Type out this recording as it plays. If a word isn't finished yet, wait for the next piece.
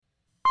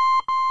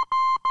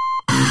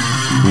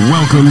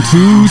Welcome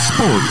to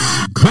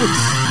Sports,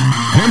 Clicks,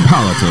 and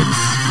Politics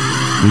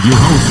with your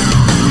hosts,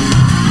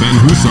 Ben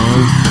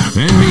Husong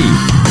and me,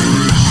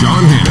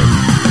 Sean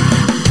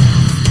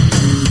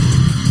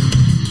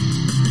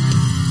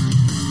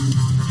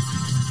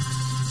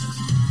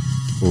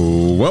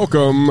Hannon.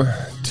 Welcome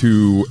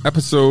to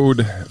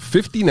episode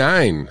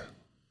 59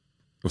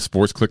 of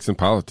Sports, Clicks, and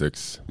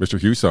Politics. Mr.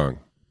 Husong,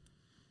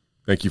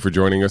 thank you for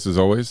joining us as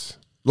always.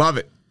 Love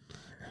it.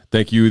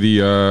 Thank you,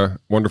 the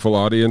wonderful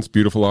audience,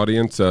 beautiful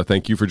audience.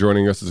 Thank you for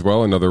joining us as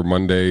well. Another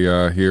Monday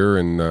here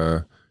in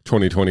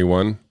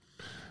 2021.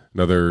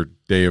 Another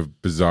day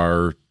of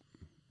bizarre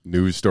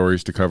news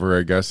stories to cover,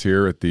 I guess,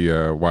 here at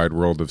the wide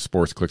world of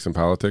sports, clicks, and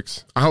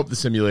politics. I hope the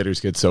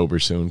simulators get sober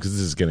soon because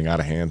this is getting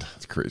out of hand.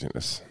 It's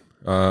craziness.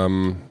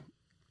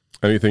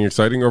 Anything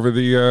exciting over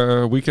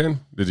the weekend?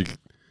 Did you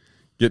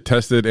get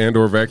tested and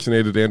or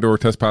vaccinated and or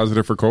test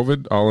positive for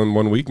COVID all in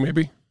 1 week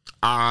maybe?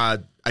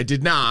 I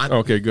did not.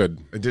 Okay, good.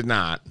 I did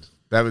not.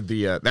 That'd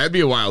be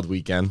a wild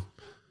weekend.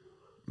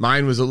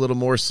 Mine was a little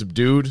more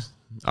subdued. Did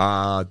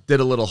a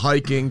little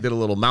hiking, did a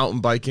little mountain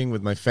biking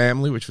with my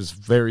family, which was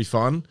very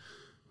fun.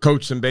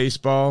 Coached some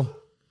baseball.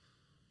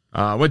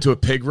 Went to a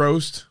pig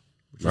roast,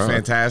 which was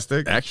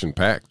fantastic.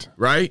 Action-packed.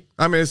 Right?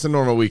 I mean, it's a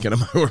normal weekend in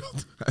my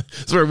world.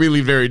 It's where we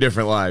lead very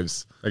different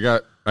lives. I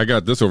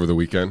got this over the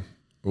weekend.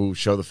 Ooh,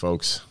 show the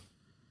folks.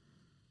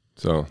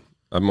 So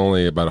I'm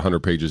only about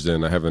 100 pages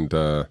in. I haven't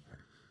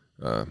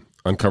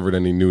uncovered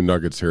any new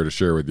nuggets here to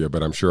share with you,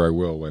 but I'm sure I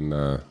will when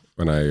I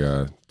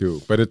do.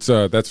 But it's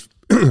that's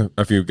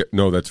if you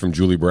know, that's from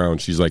Julie Brown.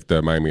 She's like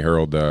the Miami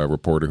Herald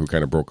reporter who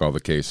kind of broke all the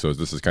case. So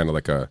this is kind of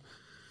like a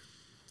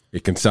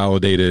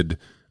consolidated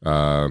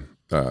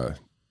rehashing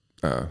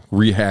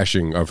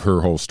of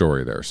her whole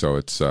story there. So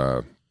it's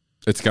got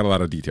a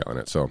lot of detail in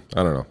it. So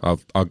I don't know.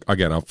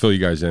 I'll fill you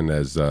guys in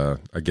as I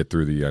get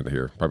through the end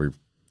here. Probably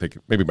take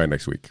it maybe by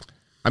next week.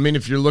 I mean,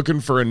 if you're looking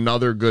for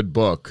another good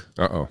book,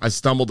 I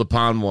stumbled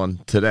upon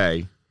one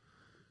today.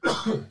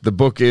 The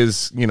book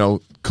is,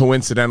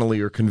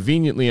 coincidentally or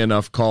conveniently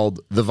enough, called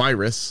The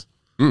Virus.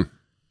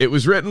 It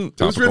was written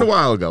a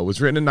while ago. It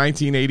was written in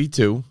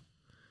 1982.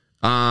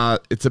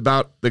 It's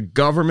about the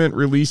government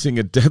releasing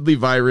a deadly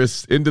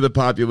virus into the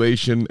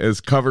population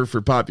as cover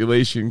for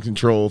population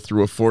control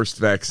through a forced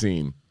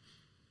vaccine.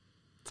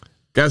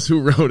 Guess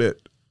who wrote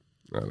it?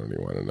 I don't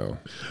even want to know.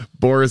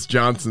 Boris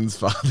Johnson's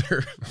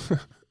father.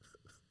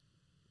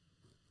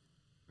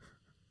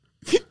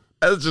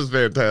 That's just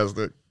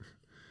fantastic.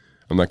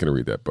 I'm not going to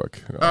read that book.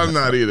 I'm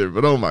not either,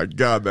 but oh my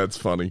God, that's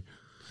funny.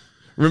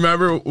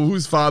 Remember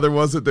whose father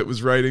was it that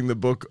was writing the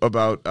book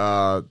about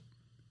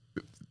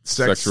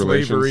sex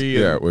slavery?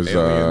 Yeah, it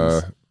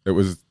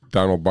was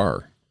Donald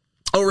Barr.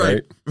 Oh,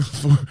 right.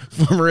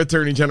 Former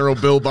Attorney General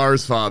Bill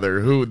Barr's father,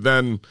 who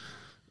then,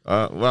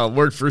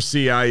 worked for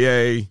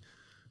CIA,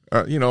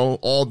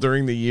 all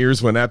during the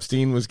years when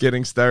Epstein was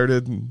getting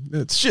started.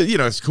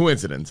 It's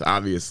coincidence,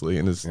 obviously,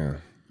 and his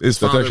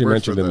That's actually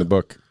mentioned in the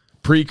book.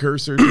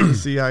 Precursor to the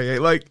CIA.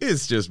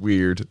 It's just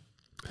weird.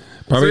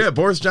 Probably,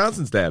 Boris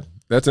Johnson's dad.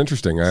 That's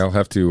interesting. I'll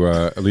have to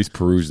at least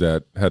peruse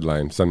that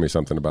headline. Send me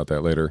something about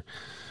that later.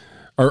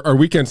 Our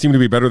weekend seemed to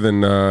be better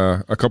than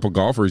a couple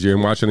golfers. You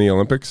been watching the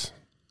Olympics?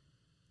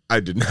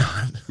 I did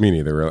not. Me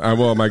neither, really.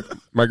 Well,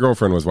 my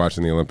girlfriend was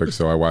watching the Olympics,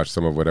 so I watched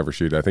some of whatever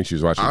she did. I think she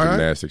was watching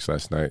gymnastics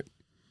last night.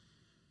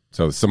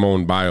 So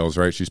Simone Biles,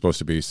 right? She's supposed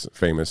to be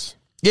famous.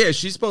 Yeah,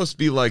 she's supposed to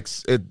be like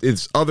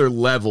it's other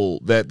level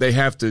that they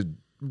have to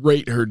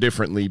rate her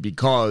differently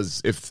because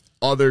if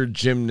other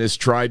gymnasts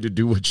tried to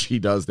do what she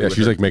does, they would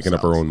she's like hurt making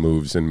themselves. up her own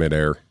moves in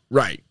midair.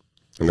 Right.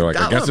 And they're like,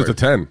 I guess it's a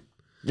 10.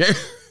 Yeah.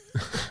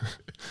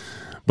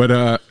 But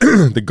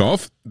the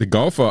golf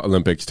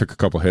Olympics took a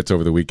couple hits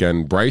over the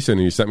weekend. Bryson,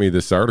 you sent me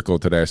this article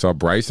today. I saw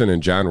Bryson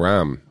and Jon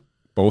Rahm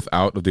both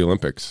out of the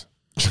Olympics.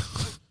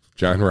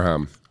 Jon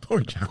Rahm.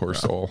 Poor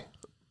soul.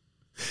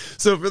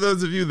 So for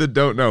those of you that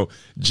don't know,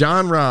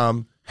 Jon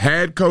Rahm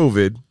had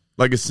COVID,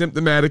 like a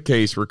symptomatic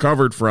case,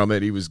 recovered from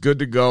it. He was good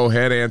to go,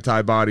 had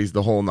antibodies,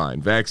 the whole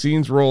nine.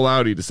 Vaccines roll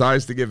out. He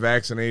decides to get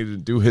vaccinated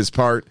and do his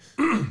part.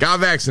 Got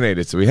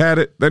vaccinated. So he had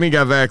it. Then he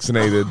got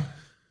vaccinated.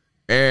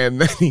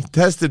 And then he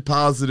tested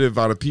positive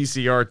on a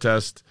PCR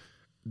test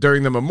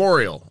during the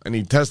Memorial. And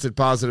he tested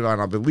positive on,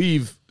 I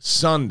believe,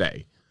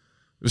 Sunday.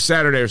 It was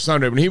Saturday or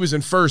Sunday. When he was in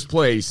first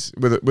place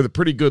with a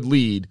pretty good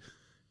lead.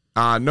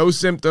 No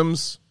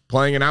symptoms.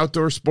 Playing an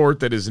outdoor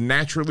sport that is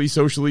naturally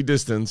socially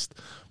distanced,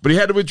 but he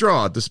had to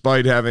withdraw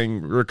despite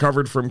having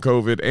recovered from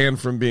COVID and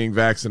from being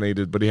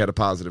vaccinated, but he had a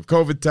positive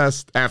COVID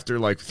test after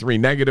like 3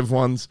 negative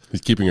ones.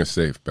 He's keeping us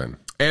safe, Ben.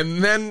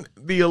 And then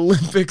the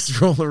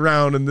Olympics roll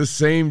around and the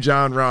same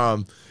Jon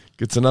Rahm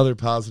gets another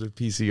positive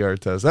PCR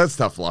test. That's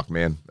tough luck,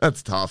 man.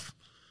 That's tough.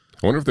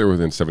 I wonder if they were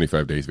within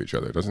 75 days of each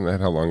other. Doesn't that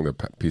how long the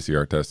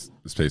PCR test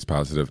stays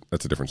positive?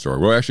 That's a different story.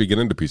 We'll actually get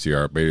into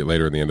PCR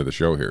later in the end of the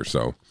show here,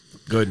 so...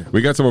 Good.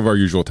 We got some of our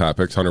usual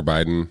topics. Hunter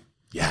Biden.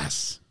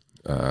 Yes.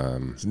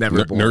 It's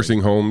never boring.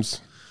 Nursing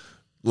homes.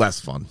 Less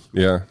fun.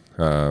 Yeah.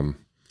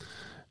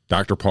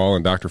 Dr. Paul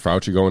and Dr.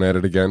 Fauci going at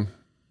it again.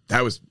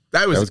 That was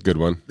That was a good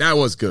one. That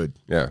was good.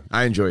 Yeah,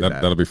 I enjoyed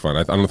that. That'll be fun.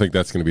 I don't think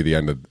that's going to be the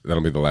end of.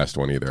 That'll be the last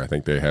one either. I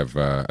think they have.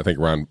 I think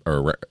Rand.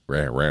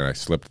 I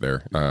slipped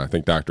there. I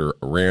think Dr.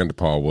 Rand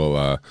Paul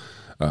will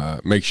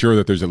make sure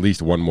that there's at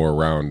least one more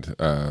round.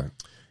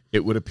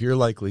 It would appear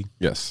likely.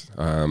 Yes.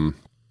 And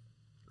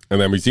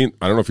then we've seen.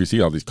 I don't know if you see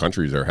all these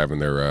countries are having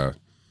their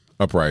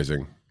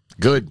uprising.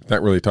 Good.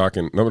 Not really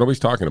talking. Nobody's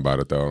talking about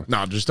it though.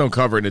 No, just don't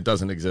cover it. It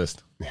doesn't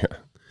exist. Yeah.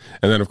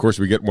 And then of course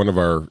we get one of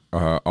our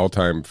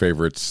all-time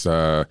favorites.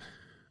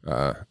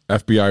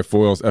 FBI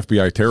foils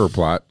FBI terror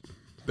plot.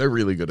 They're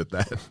really good at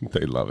that.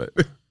 They love it.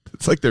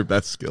 It's like their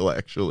best skill,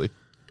 actually.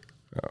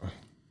 Oh.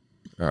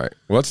 All right.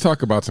 Well, let's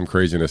talk about some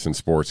craziness in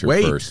sports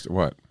here first.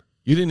 What?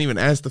 You didn't even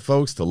ask the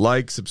folks to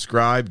like,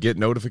 subscribe, get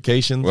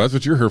notifications. Well, that's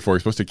what you're here for. You're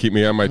supposed to keep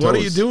me on my toes. What are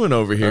you doing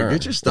over here? Right.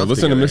 Get your stuff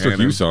listen together, to Mr.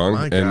 Hannah. Q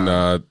song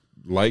and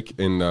like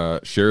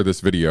and share this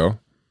video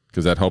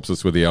because that helps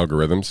us with the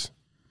algorithms.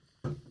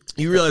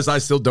 You realize I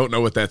still don't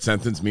know what that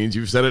sentence means.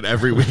 You've said it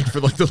every week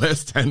for like the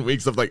last 10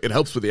 weeks of like, it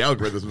helps with the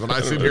algorithms. When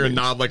I sit here and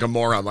nod like a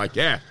moron, like,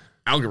 yeah,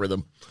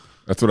 algorithm.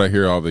 That's what I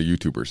hear all the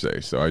YouTubers say,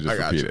 so I just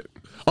repeat it.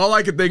 All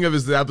I can think of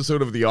is the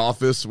episode of The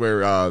Office where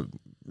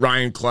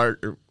Ryan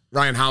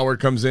Howard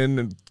comes in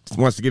and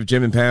wants to give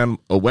Jim and Pam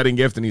a wedding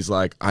gift, and he's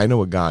like, I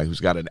know a guy who's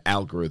got an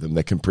algorithm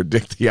that can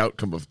predict the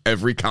outcome of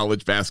every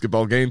college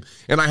basketball game.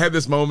 And I had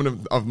this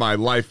moment of my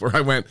life where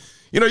I went,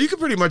 you know, you can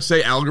pretty much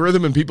say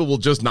algorithm and people will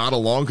just nod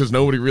along because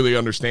nobody really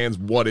understands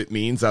what it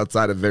means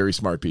outside of very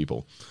smart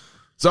people.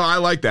 So I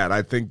like that.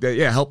 I think that,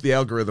 help the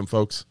algorithm,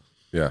 folks.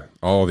 Yeah,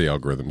 all the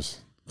algorithms.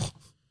 I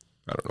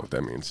don't know what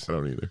that means. I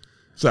don't either.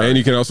 Sorry. And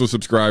you can also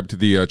subscribe to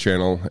the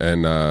channel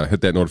and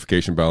hit that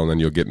notification bell, and then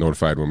you'll get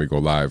notified when we go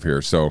live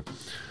here. So,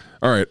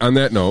 all right, on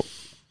that note,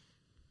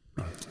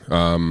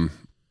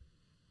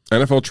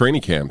 NFL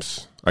training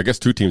camps. I guess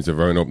two teams have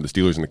already opened. The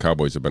Steelers and the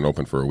Cowboys have been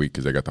open for a week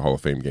because they got the Hall of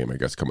Fame game, I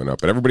guess, coming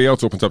up. But everybody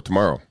else opens up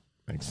tomorrow.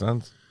 Makes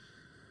sense.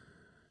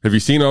 Have you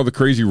seen all the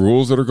crazy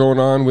rules that are going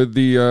on with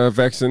the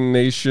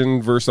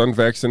vaccination versus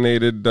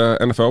unvaccinated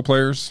NFL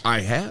players?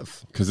 I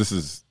have. Because this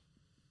is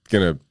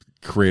going to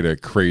create a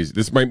crazy...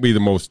 This might be the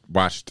most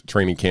watched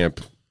training camp.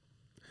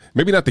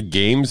 Maybe not the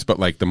games, but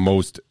like the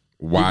most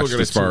watched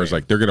as far as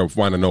like they're going to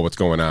want to know what's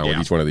going on with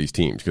each one of these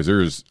teams. Because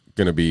there's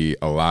going to be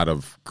a lot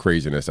of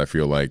craziness, I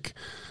feel like.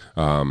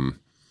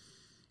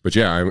 But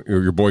yeah,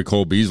 your boy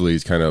Cole Beasley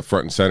is kind of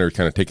front and center,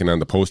 kind of taking on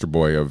the poster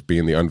boy of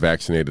being the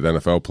unvaccinated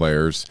NFL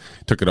players.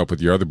 Took it up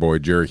with your other boy,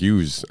 Jerry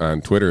Hughes,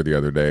 on Twitter the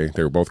other day.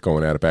 They were both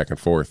going at it back and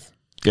forth.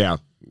 Yeah.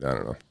 I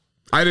don't know.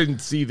 I didn't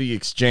see the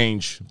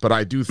exchange, but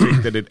I do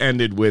think that it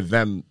ended with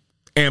them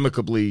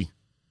amicably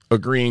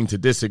agreeing to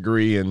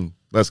disagree and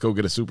let's go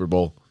get a Super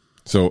Bowl.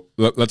 So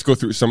let's go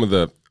through some of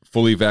the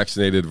fully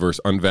vaccinated versus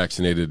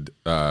unvaccinated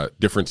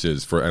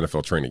differences for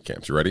NFL training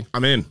camps. You ready?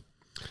 I'm in.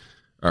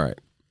 All right.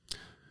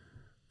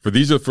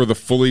 These are for the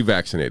fully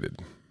vaccinated.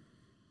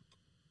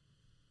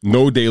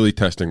 No daily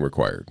testing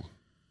required.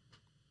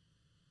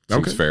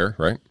 Seems fair,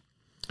 right?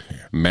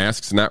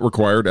 Masks not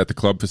required at the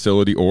club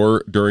facility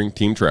or during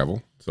team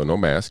travel. So no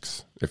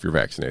masks if you're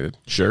vaccinated.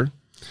 Sure.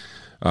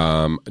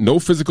 No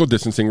physical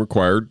distancing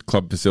required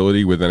club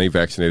facility with any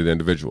vaccinated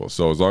individual.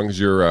 So as long as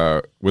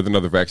you're with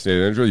another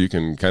vaccinated individual, you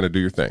can kind of do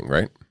your thing,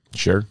 right?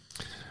 Sure.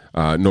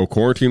 No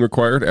quarantine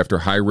required after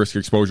high risk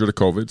exposure to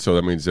COVID. So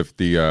that means if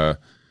you're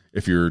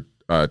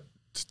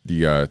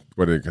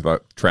what do they call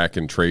it, track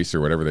and trace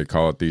or whatever they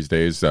call it these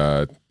days,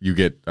 you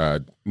get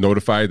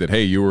notified that,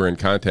 hey, you were in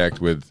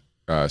contact with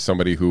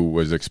somebody who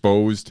was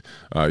exposed.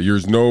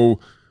 There's no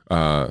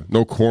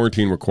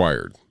quarantine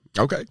required.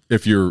 Okay.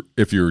 If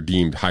you're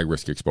deemed high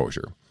risk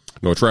exposure.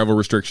 No travel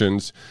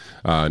restrictions.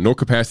 No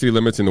capacity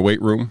limits in the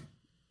weight room.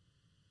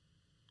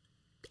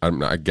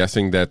 I'm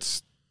guessing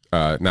that's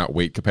not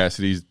weight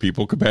capacities,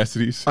 people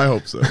capacities. I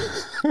hope so.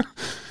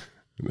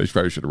 They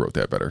probably should have wrote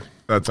that better.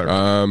 That's all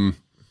right.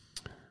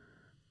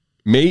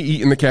 May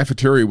eat in the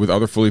cafeteria with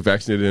other fully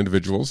vaccinated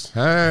individuals.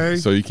 Hey.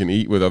 So you can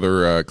eat with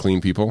other clean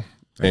people.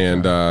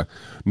 And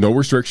no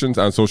restrictions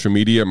on social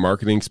media,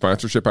 marketing,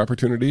 sponsorship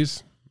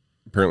opportunities.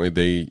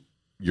 Apparently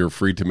you're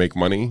free to make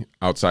money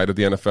outside of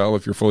the NFL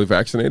if you're fully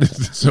vaccinated.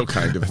 So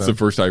kind of. That's the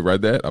first I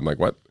read that. I'm like,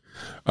 what?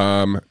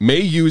 May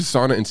use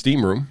sauna and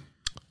steam room.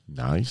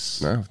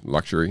 Nice.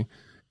 Luxury.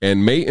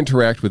 And may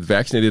interact with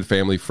vaccinated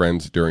family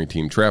friends during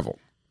team travel.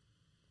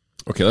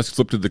 Okay, let's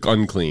flip to the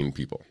unclean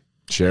people.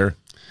 Sure.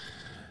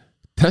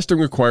 Testing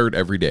required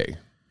every day.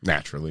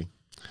 Naturally.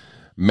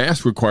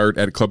 Mask required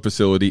at a club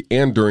facility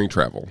and during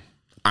travel.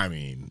 I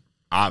mean,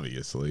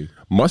 obviously.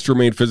 Must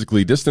remain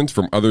physically distanced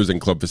from others in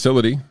club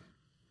facility.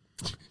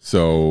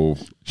 So,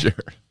 sure.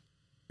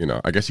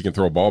 I guess you can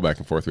throw a ball back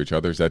and forth to each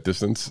other. Is that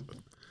distance?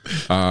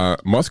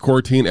 Must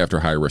quarantine after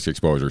high risk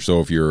exposure. So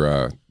if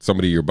you're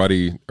somebody, your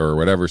buddy or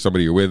whatever,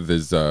 somebody you're with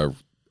is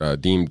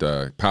deemed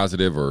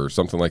positive or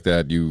something like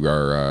that,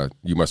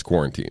 you must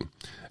quarantine.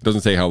 It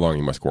doesn't say how long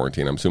you must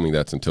quarantine. I'm assuming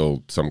that's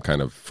until some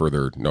kind of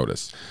further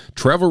notice.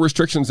 Travel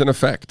restrictions in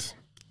effect.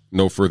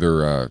 No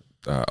further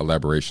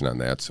elaboration on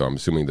that. So I'm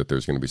assuming that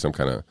there's going to be some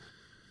kind of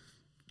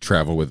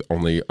travel with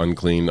only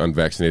unclean,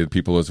 unvaccinated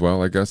people as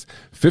well, I guess.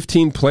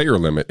 15-player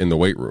limit in the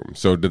weight room.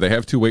 So do they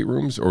have 2 weight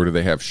rooms or do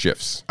they have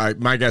shifts?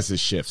 My guess is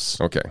shifts.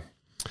 Okay.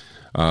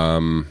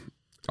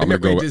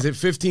 Is it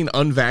 15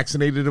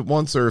 unvaccinated at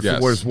once, or if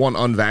Yes. it was one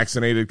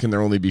unvaccinated, can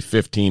there only be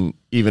 15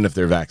 even if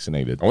they're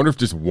vaccinated? I wonder if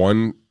just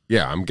one.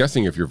 Yeah, I'm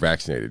guessing if you're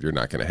vaccinated, you're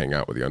not going to hang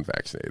out with the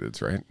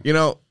unvaccinateds, right? You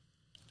know,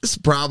 this is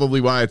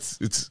probably why it's.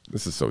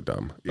 This is so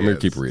dumb. I'm going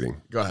to keep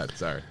reading. Go ahead.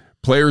 Sorry.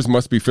 Players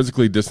must be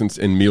physically distanced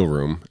in meal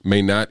room,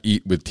 may not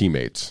eat with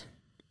teammates.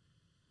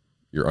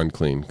 You're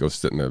unclean. Go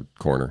sit in a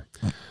corner.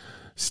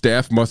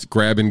 Staff must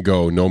grab and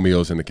go. No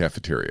meals in the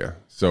cafeteria.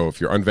 So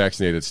if you're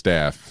unvaccinated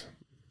staff,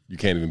 you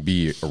can't even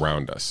be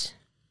around us.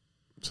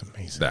 It's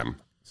amazing. Them.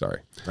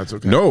 Sorry. That's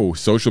okay. No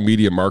social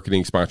media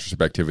marketing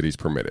sponsorship activities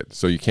permitted.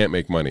 So you can't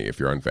make money if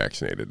you're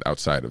unvaccinated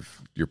outside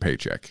of your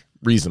paycheck.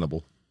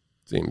 Reasonable.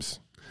 Seems.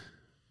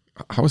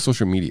 How is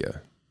social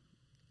media?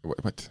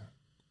 What?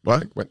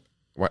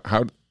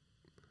 How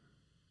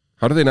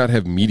do they not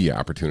have media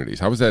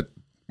opportunities? How is that?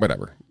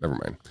 Whatever. Never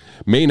mind.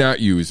 May not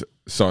use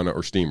sauna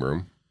or steam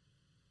room.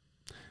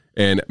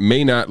 And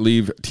may not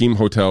leave team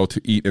hotel to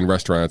eat in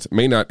restaurants,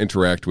 may not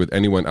interact with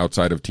anyone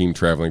outside of team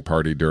traveling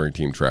party during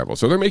team travel.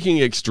 So they're making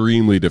it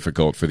extremely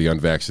difficult for the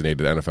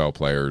unvaccinated NFL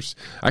players.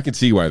 I can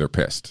see why they're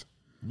pissed.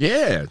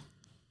 Yeah.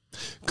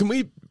 Can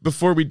we,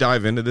 before we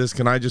dive into this,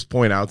 can I just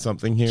point out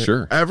something here?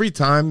 Sure. Every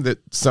time that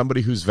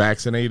somebody who's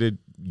vaccinated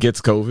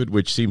gets COVID,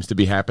 which seems to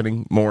be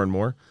happening more and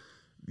more,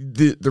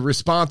 the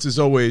response is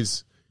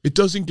always, it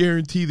doesn't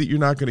guarantee that you're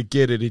not going to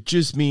get it. It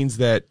just means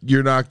that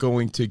you're not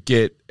going to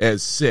get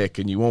as sick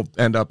and you won't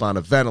end up on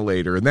a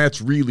ventilator. And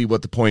that's really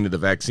what the point of the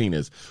vaccine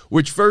is,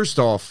 which first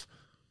off,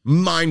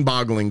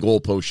 mind-boggling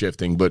goalpost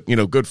shifting, but,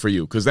 good for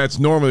you, because that's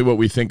normally what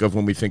we think of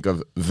when we think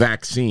of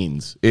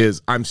vaccines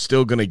is I'm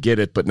still going to get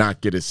it but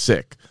not get as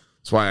sick.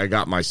 That's why I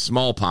got my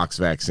smallpox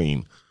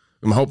vaccine.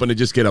 I'm hoping to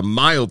just get a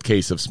mild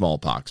case of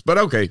smallpox. But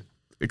okay,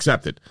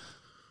 accepted.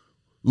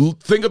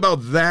 Think about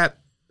that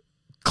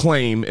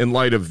claim in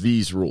light of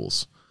these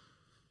rules.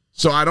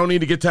 So I don't need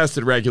to get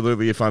tested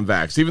regularly if I'm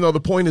vaxxed, even though the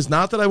point is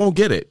not that I won't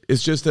get it.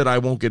 It's just that I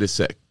won't get as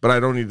sick. But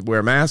I don't need to wear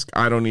a mask.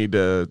 I don't need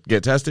to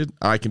get tested.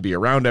 I can be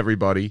around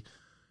everybody.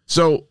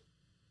 So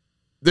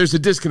there's a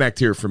disconnect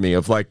here for me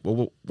of like,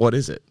 well, what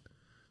is it?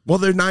 Well,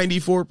 they're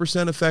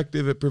 94%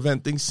 effective at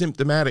preventing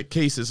symptomatic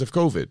cases of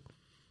COVID.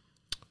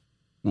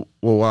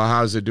 Well,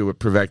 how does it do with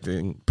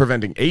preventing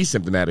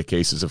asymptomatic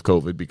cases of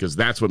COVID? Because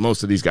that's what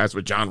most of these guys,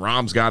 what John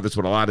Rahm's got, that's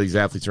what a lot of these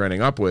athletes are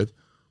ending up with.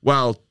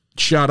 Well,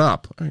 shut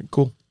up. All right,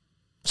 cool.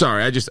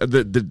 Sorry, I just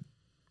the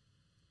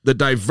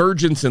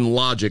divergence in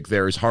logic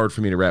there is hard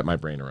for me to wrap my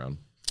brain around.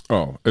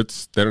 Oh, they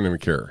don't even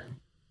care.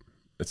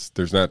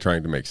 There's not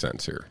trying to make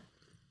sense here.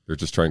 They're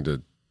just trying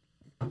to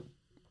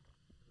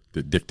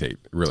dictate,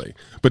 really.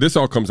 But this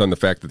all comes on the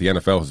fact that the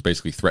NFL has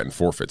basically threatened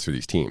forfeits for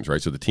these teams,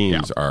 right? So the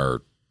teams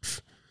are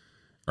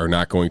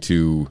not going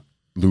to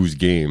lose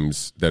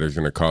games that are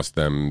going to cost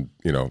them,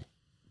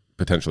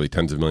 potentially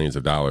tens of millions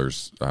of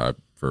dollars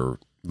for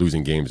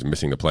losing games and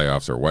missing the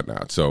playoffs or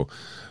whatnot. So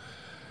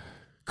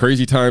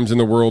crazy times in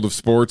the world of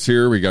sports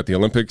here. We got the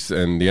Olympics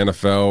and the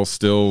NFL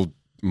still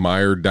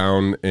mired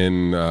down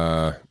in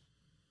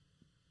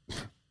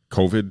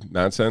COVID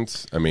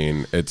nonsense. I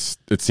mean, it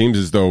seems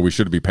as though we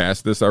should be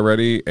past this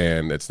already,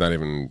 and it's not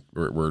even.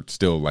 We're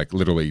still like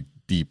literally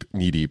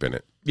knee deep in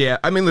it. Yeah,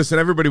 I mean, listen,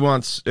 everybody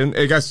wants, and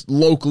I guess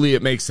locally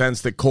it makes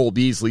sense that Cole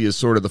Beasley is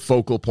sort of the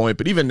focal point,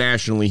 but even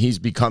nationally, he's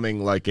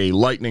becoming like a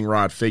lightning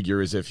rod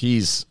figure as if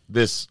he's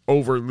this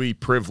overly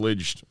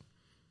privileged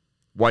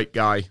white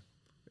guy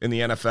in the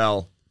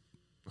NFL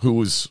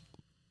who's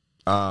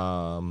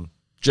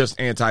just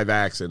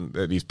anti-vax and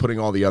that he's putting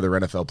all the other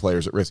NFL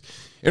players at risk.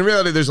 In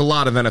reality, there's a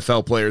lot of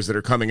NFL players that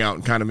are coming out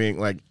and kind of being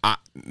like,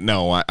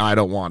 no, I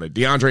don't want it.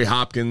 DeAndre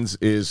Hopkins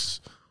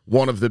is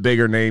one of the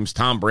bigger names.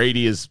 Tom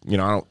Brady is, I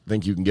don't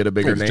think you can get a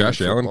bigger name. Josh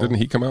Allen, didn't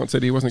he come out and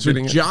said he wasn't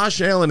getting it? Josh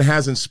Allen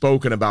hasn't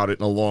spoken about it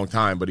in a long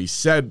time, but he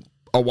said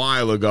a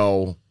while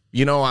ago,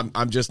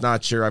 I'm just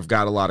not sure. I've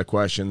got a lot of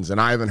questions, and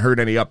I haven't heard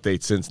any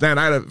updates since then.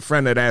 I had a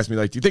friend that asked me,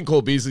 like, do you think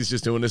Cole Beasley's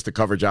just doing this to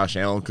cover Josh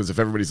Allen? Because if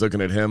everybody's looking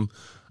at him,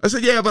 I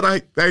said, yeah, but I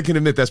can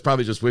admit that's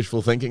probably just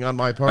wishful thinking on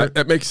my part.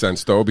 That makes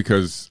sense, though,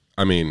 because,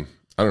 I mean,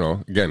 I don't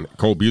know. Again,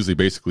 Cole Beasley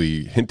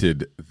basically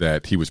hinted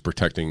that he was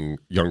protecting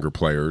younger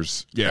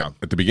players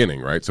at the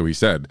beginning, right? So he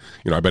said,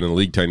 I've been in the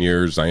league 10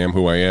 years. I am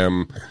who I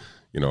am.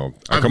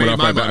 I'm coming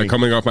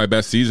off my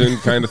best season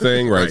kind of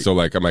thing, right? Right. So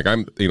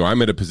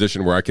I'm in a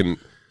position where I can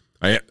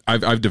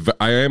I've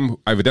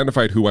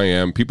identified who I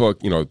am. People,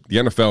 the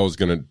NFL is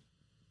going to,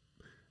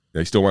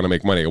 they still want to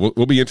make money.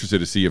 We'll be interested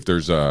to see if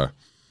there's a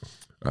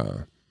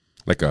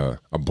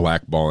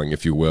blackballing,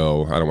 if you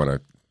will. I'm going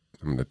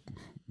to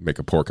make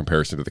a poor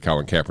comparison to the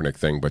Colin Kaepernick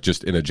thing, but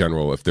just in a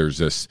general, if there's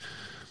this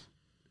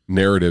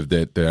narrative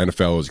that the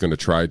NFL is going to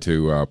try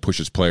to push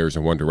its players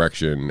in one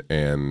direction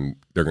and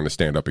they're going to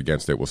stand up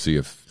against it, we'll see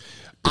if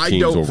the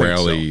teams will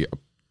rally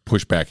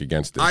push back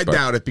against it. I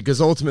doubt it, because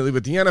ultimately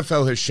what the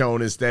NFL has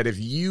shown is that if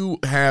you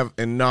have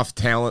enough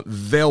talent,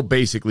 they'll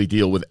basically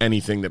deal with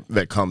anything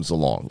that comes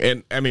along.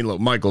 And I mean,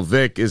 look, Michael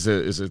Vick is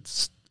a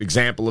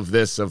example of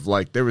this, of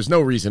like, there was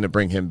no reason to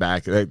bring him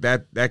back.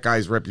 That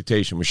guy's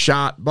reputation was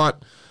shot,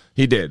 but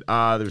he did.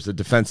 There's a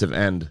defensive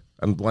end.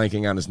 I'm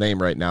blanking on his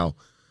name right now.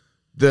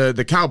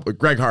 The Cowboy,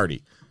 Greg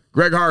Hardy.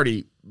 Greg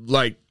Hardy,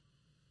 like,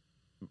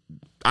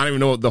 I don't even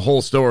know the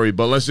whole story,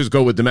 but let's just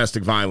go with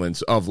domestic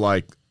violence, of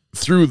like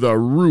through the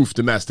roof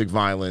domestic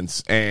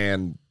violence,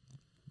 and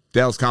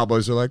Dallas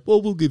Cowboys are like,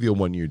 well, we'll give you a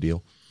 1-year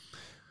deal.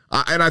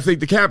 And I think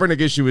the Kaepernick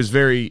issue is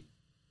very,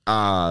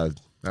 I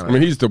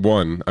mean, he's the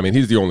one. I mean,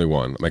 he's the only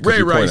one. Like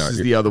Ray Rice is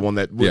the other one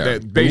that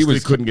basically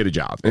couldn't get a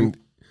job. And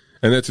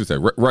that's what I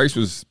say. Rice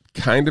was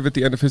kind of at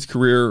the end of his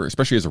career,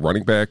 especially as a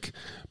running back.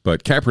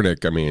 But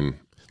Kaepernick, I mean,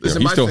 he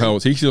still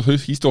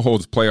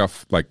holds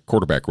playoff like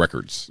quarterback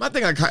records. My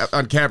thing on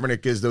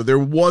Kaepernick is, though, there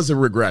was a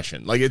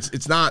regression. Like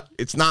it's not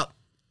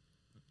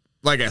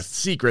like a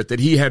secret that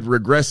he had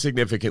regressed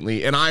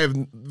significantly, and I have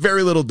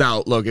very little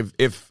doubt. Look,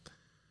 if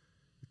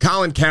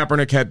Colin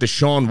Kaepernick had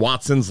Deshaun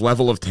Watson's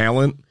level of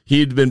talent,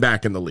 he'd been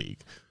back in the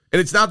league. And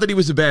it's not that he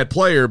was a bad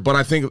player, but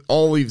I think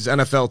all these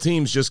NFL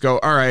teams just go,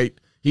 all right,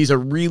 he's a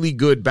really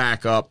good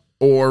backup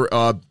or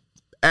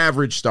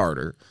average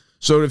starter.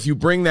 So if you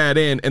bring that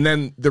in, and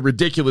then the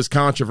ridiculous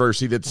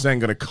controversy that's then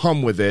going to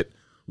come with it,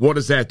 what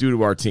does that do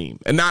to our team?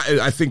 And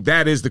I think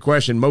that is the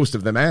question most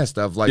of them asked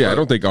of. Like, I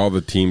don't think all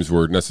the teams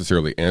were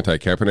necessarily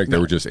anti-Kaepernick. They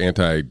were just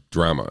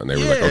anti-drama, and they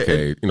were like,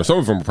 okay, some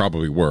of them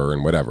probably were,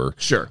 and whatever.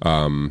 Sure.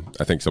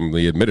 I think some of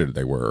them admitted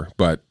they were,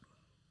 but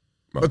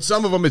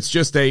some of them, it's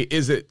just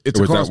it's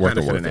a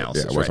cost-benefit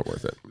analysis. Yeah, it wasn't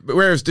worth it.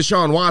 Whereas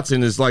Deshaun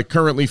Watson is like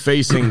currently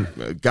facing,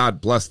 God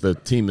bless the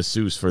team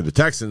masseuse for the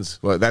Texans.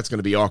 Well, that's going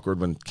to be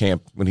awkward when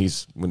he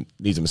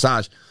needs a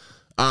massage.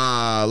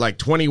 Like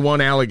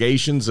 21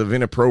 allegations of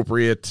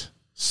inappropriate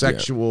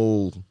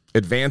sexual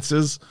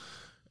advances.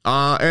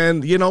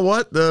 And you know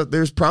what?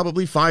 There's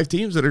probably 5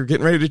 teams that are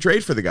getting ready to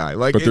trade for the guy.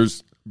 Like,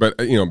 But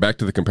back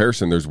to the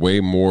comparison, there's way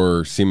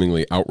more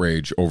seemingly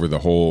outrage over the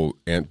whole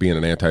being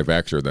an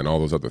anti-vaxxer than all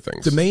those other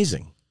things. It's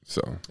amazing.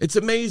 So it's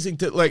amazing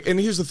to like. And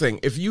here's the thing: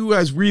 if you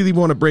guys really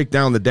want to break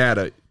down the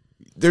data,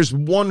 there's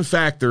one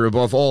factor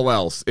above all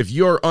else. If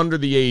you're under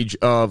the age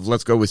of,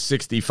 let's go with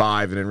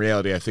 65, and in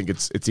reality, I think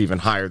it's even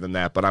higher than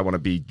that. But I want to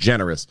be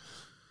generous.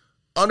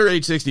 Under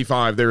age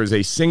 65, there is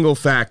a single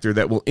factor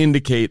that will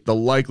indicate the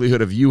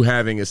likelihood of you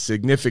having a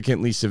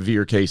significantly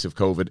severe case of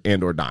COVID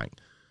and or dying,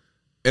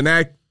 and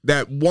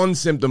that one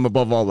symptom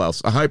above all else.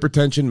 A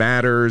hypertension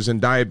matters,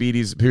 and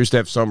diabetes appears to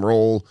have some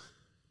role.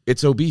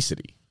 It's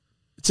obesity.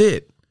 That's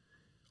it.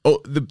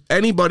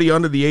 Anybody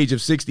under the age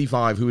of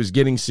 65 who is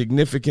getting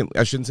significant,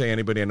 I shouldn't say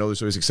anybody, I know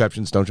there's always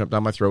exceptions, don't jump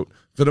down my throat.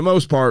 For the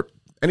most part,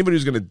 anybody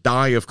who's going to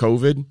die of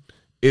COVID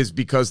is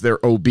because they're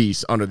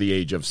obese under the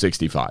age of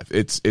 65.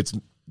 It's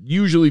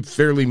usually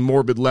fairly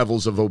morbid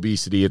levels of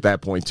obesity at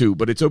that point too,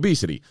 but it's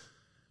obesity.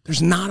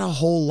 There's not a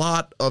whole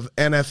lot of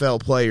NFL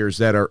players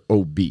that are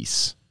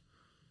obese.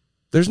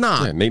 There's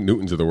not. Yeah, Nate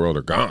Newtons of the world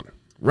are gone.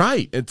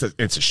 Right. It's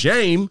a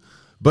shame,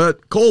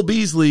 but Cole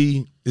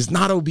Beasley is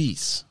not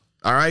obese.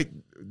 All right.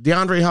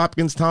 DeAndre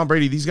Hopkins, Tom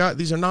Brady, these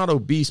are not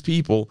obese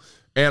people.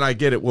 And I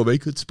get it. Well, they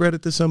could spread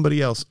it to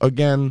somebody else.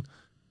 Again,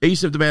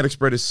 asymptomatic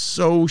spread is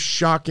so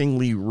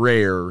shockingly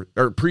rare,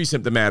 or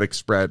pre-symptomatic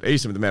spread.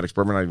 Asymptomatic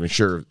spread, we're not even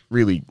sure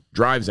really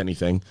drives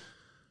anything.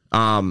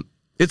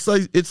 It's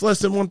less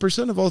than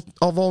 1%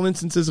 of all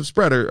instances of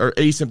spread are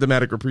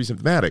asymptomatic or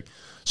pre-symptomatic.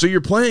 So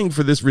you're playing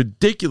for this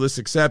ridiculous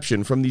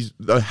exception from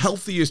the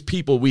healthiest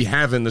people we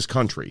have in this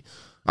country.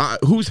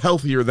 Who's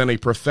healthier than a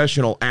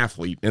professional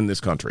athlete in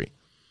this country?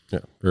 Yeah,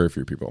 very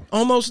few people.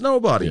 Almost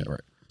nobody. Yeah,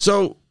 right.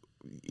 So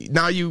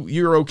now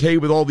you're okay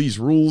with all these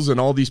rules and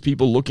all these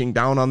people looking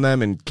down on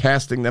them and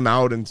casting them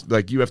out, and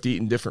like you have to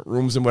eat in different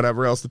rooms and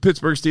whatever else. The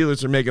Pittsburgh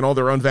Steelers are making all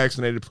their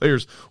unvaccinated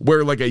players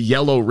wear like a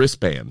yellow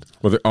wristband.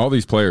 Well, all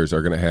these players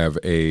are going to have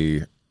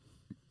a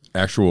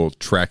actual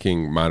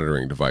tracking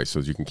monitoring device, so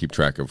you can keep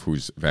track of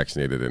who's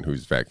vaccinated and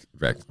who's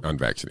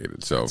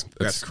unvaccinated. So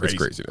that's crazy.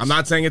 Craziness. I'm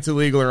not saying it's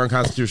illegal or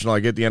unconstitutional. I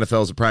get the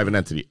NFL is a private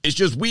entity. It's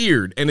just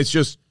weird, and it's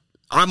just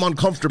I'm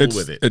uncomfortable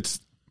with it.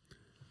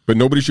 But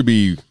nobody should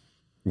be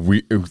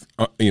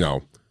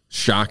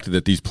shocked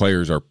that these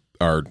players are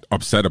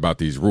upset about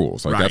these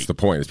rules. Like, that's the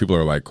point. Is people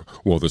are like,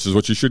 well, this is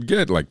what you should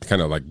get, like kind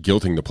of like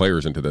guilting the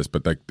players into this,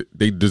 but like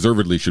they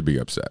deservedly should be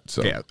upset.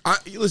 So yeah,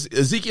 listen,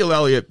 Ezekiel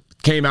Elliott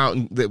came out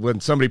and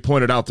when somebody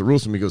pointed out the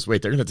rules to him, he goes,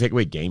 wait, they're going to take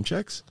away game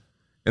checks?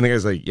 And the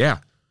guy's like, yeah.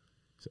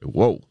 I said,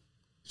 whoa.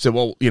 He said,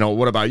 well,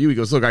 what about you? He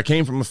goes, look, I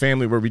came from a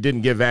family where we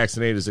didn't get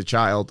vaccinated as a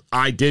child.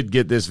 I did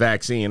get this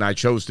vaccine. I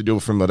chose to do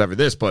it from whatever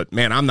this, but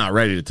man, I'm not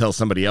ready to tell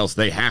somebody else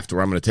they have to,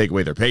 or I'm going to take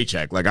away their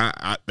paycheck. Like,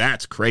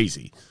 that's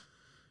crazy.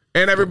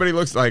 And everybody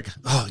looks like,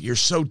 oh, you're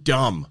so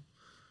dumb.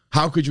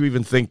 How could you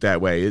even think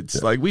that way?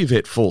 It's like we've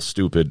hit full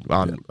stupid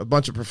on a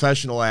bunch of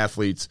professional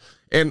athletes.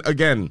 And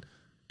again,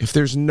 if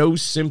there's no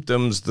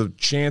symptoms, the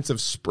chance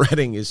of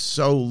spreading is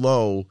so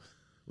low.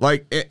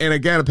 And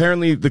again,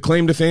 apparently the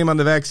claim to fame on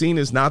the vaccine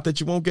is not that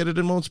you won't get it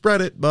and won't spread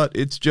it, but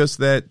it's just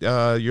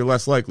that you're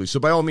less likely. So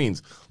by all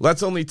means,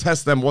 let's only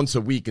test them once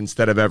a week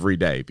instead of every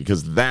day,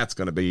 because that's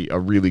going to be a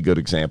really good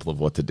example of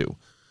what to do.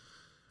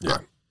 Yeah.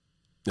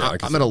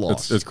 I'm at a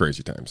loss. It's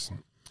crazy times.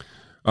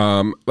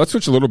 Let's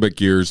switch a little bit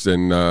gears,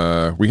 and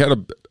we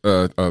had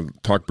a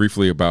talk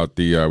briefly about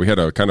we had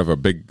a kind of a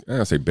big,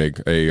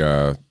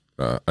 a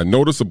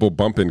noticeable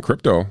bump in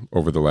crypto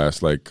over the last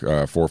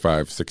 4,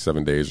 5, 6,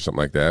 7 days or something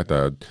like that.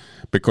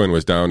 Bitcoin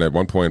was down at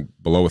one point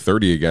below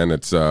 30 again.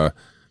 It's got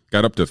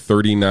up to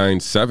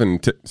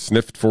 39.7,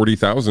 sniffed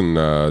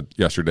 40,000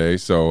 yesterday.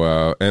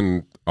 So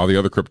and all the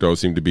other cryptos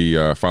seem to be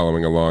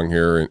following along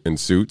here in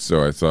suit.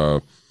 So I saw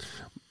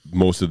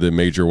most of the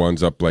major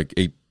ones up like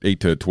 8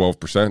 to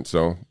 12%.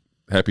 So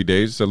happy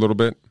days a little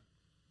bit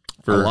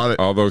for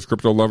all those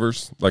crypto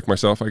lovers like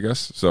myself, I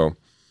guess. So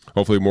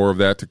hopefully more of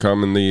that to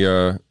come in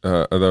the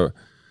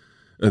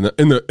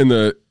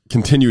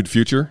continued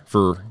future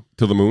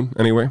to the moon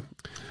anyway.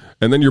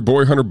 And then your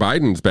boy Hunter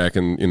Biden's back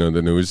in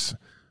the news.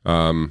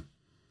 Did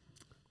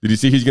you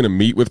see he's going to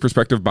meet with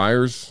prospective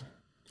buyers?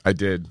 I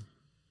did.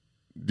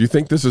 Do you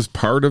think this is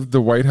part of the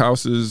White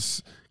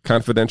House's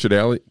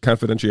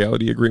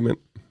confidentiality agreement?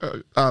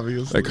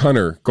 Obviously. Like,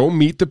 Hunter, go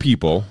meet the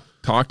people,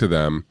 talk to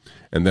them,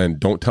 and then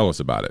don't tell us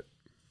about it.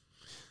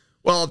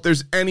 Well, if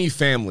there's any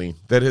family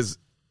that has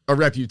a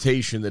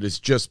reputation that is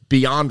just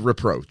beyond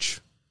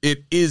reproach,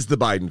 it is the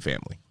Biden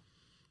family.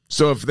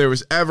 So if there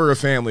was ever a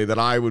family that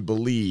I would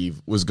believe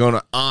was going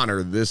to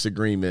honor this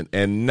agreement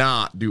and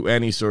not do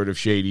any sort of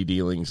shady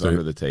dealings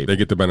under the table, they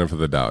get the benefit of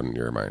the doubt in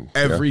your mind.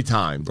 Every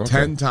time. Okay.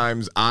 10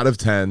 times out of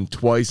 10,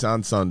 twice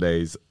on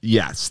Sundays,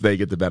 yes, they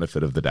get the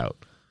benefit of the doubt.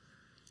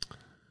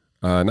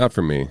 Not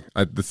for me.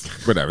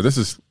 Whatever. This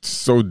is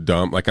so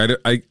dumb. Like,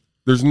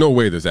 there's no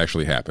way this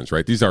actually happens,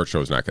 right? These art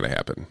shows not going to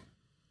happen.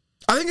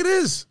 I think it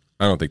is.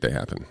 I don't think they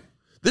happen.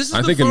 This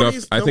is the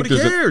funniest. Nobody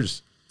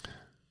cares.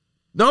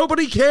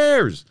 Nobody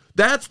cares.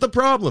 That's the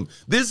problem.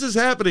 This is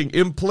happening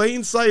in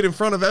plain sight in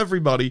front of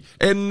everybody,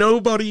 and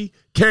nobody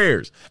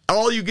cares.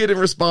 All you get in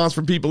response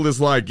from people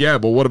is like, yeah,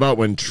 but what about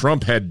when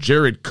Trump had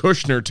Jared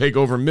Kushner take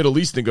over Middle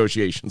East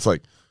negotiations?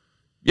 Like,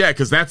 yeah,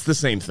 because that's the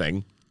same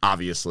thing,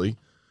 obviously.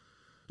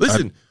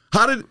 Listen,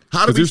 how did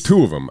there's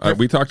two of them.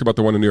 We talked about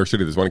the one in New York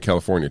City. There's one in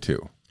California,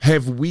 too.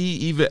 Have we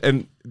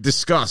even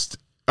discussed,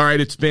 all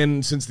right, it's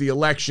been since the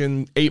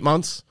election 8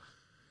 months.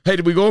 Hey,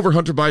 did we go over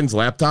Hunter Biden's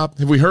laptop?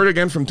 Have we heard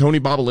again from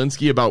Tony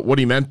Bobolinsky about what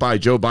he meant by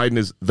Joe Biden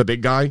is the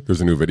big guy? There's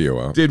a new video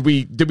out. Did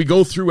we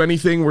go through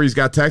anything where he's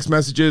got text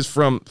messages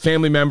from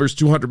family members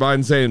to Hunter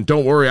Biden saying,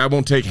 don't worry, I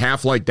won't take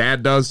half like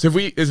dad does?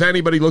 Has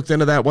anybody looked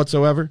into that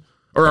whatsoever?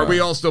 Or are we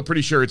all still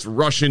pretty sure it's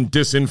Russian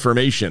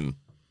disinformation?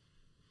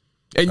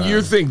 And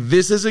you think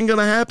this isn't going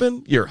to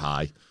happen? You're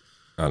high.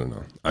 I don't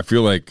know. I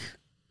feel like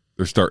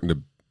it's starting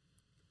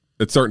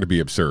to be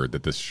absurd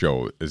that this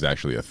show is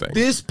actually a thing.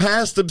 This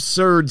passed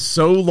absurd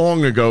so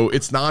long ago,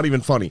 it's not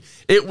even funny.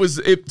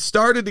 It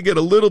started to get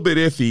a little bit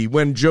iffy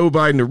when Joe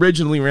Biden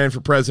originally ran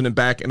for president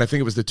back, and I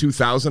think it was the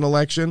 2000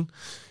 election,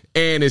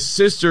 and his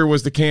sister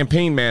was the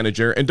campaign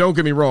manager, and don't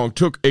get me wrong,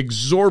 took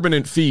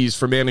exorbitant fees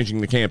for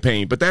managing the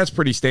campaign, but that's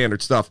pretty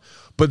standard stuff.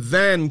 But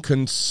then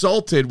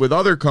consulted with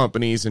other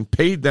companies and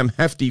paid them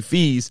hefty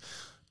fees,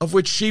 of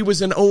which she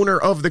was an owner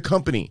of the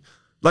company.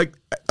 Like,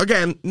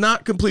 again,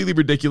 not completely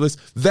ridiculous.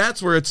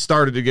 That's where it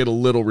started to get a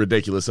little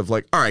ridiculous of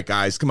like, all right,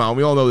 guys, come on.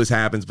 We all know this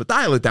happens, but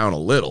dial it down a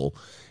little.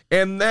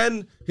 And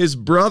then his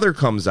brother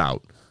comes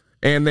out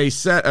and they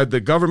set the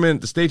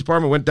government, the State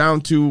Department went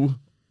down to,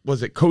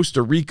 was it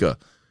Costa Rica?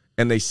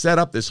 And they set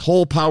up this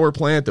whole power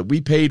plant that we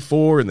paid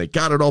for and they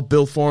got it all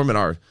built for him in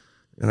our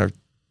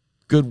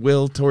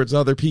goodwill towards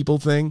other people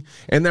thing.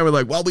 And then we're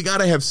like, well, we got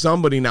to have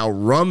somebody now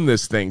run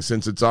this thing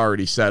since it's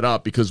already set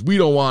up because we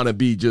don't want to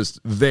be just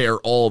there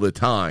all the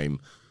time.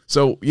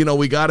 So,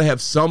 we got to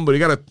have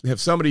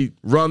somebody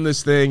run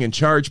this thing and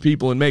charge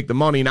people and make the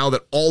money now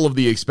that all of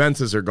the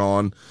expenses are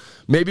gone.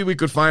 Maybe we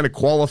could find a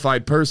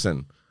qualified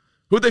person.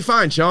 Who'd they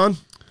find, Sean?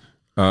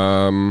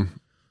 Do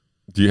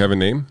you have a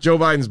name? Joe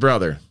Biden's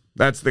brother.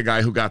 That's the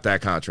guy who got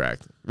that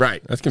contract.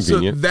 Right. That's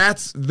convenient.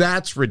 So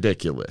that's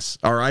ridiculous.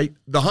 All right.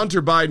 The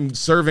Hunter Biden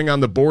serving on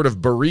the board of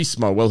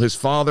Burisma, well, his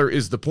father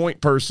is the point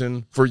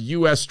person for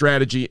U.S.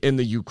 strategy in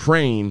the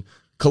Ukraine,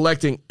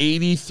 collecting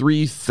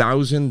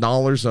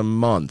 $83,000 a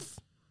month.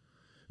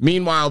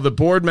 Meanwhile, the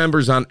board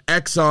members on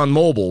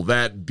ExxonMobil,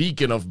 that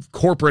beacon of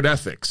corporate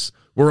ethics,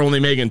 were only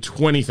making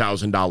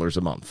 $20,000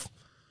 a month.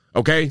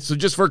 Okay. So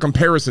just for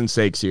comparison's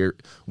sakes here,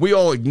 we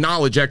all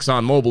acknowledge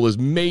ExxonMobil is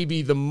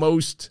maybe the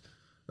most,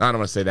 I don't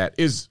want to say that,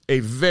 is a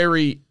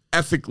very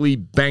ethically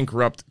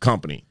bankrupt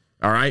company,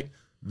 all right?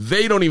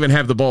 They don't even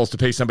have the balls to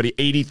pay somebody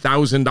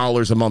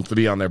 $80,000 a month to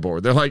be on their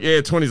board. They're like,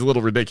 20 is a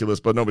little ridiculous,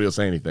 but nobody will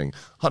say anything.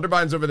 Hunter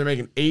Biden's over there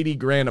making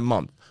 $80,000 a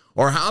month.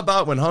 Or how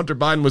about when Hunter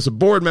Biden was a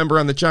board member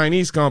on the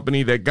Chinese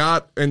company that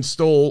got and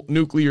stole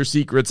nuclear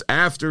secrets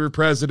after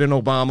President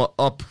Obama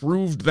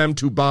approved them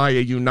to buy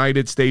a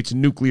United States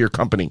nuclear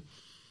company?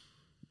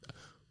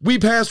 We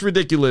passed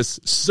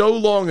ridiculous so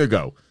long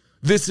ago.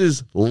 This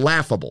is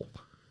laughable.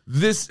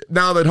 This,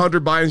 now that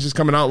Hunter Biden's just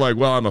coming out like,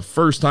 well, I'm a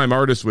first-time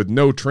artist with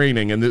no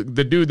training, and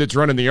the dude that's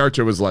running the art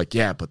show was like,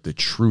 yeah, but the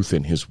truth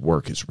in his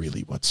work is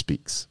really what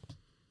speaks.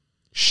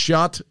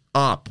 Shut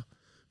up.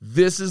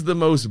 This is the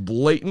most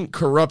blatant,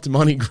 corrupt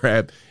money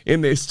grab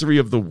in the history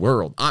of the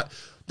world.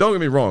 Don't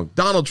get me wrong.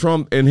 Donald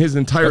Trump and his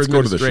entire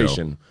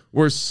administration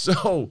were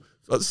so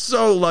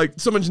like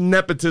so much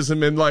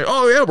nepotism and like,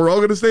 oh yeah, we're all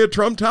going to stay at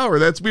Trump Tower.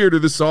 That's weird. Or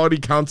the Saudi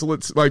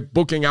consulates like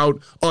booking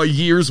out a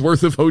year's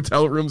worth of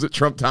hotel rooms at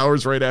Trump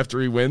Towers right after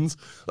he wins.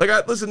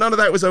 Like, listen, none of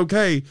that was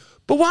okay.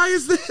 But why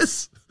is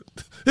this?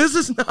 This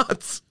is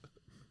nuts.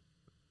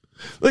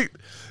 Like,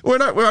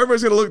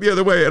 everybody's going to look the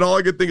other way. And all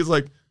I could think is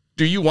like,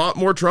 do you want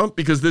more Trump?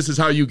 Because this is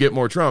how you get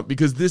more Trump.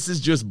 Because this is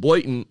just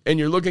blatant. And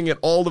you're looking at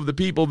all of the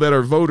people that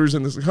are voters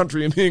in this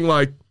country and being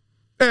like,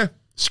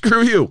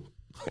 screw you.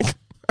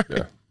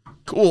 Yeah.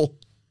 Cool.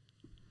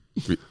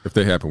 If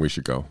they happen, we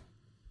should go.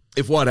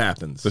 If what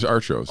happens? There's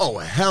art shows. Oh,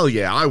 hell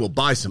yeah. I will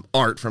buy some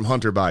art from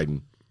Hunter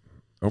Biden.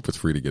 I hope it's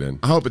free to get in.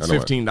 I hope it's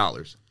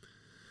 $15.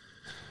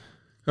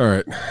 All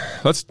right.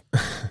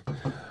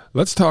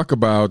 Let's talk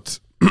about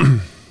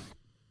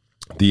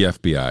the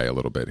FBI a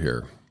little bit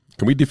here.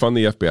 Can we defund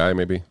the FBI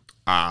maybe?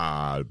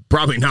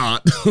 Probably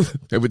not.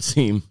 It would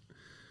seem.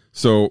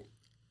 So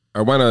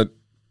I want to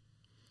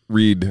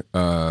read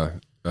from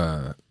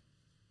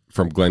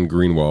Glenn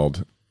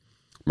Greenwald,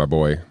 my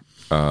boy,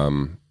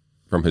 from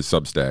his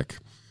Substack.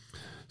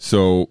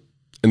 So,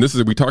 and this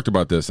is, we talked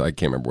about this, I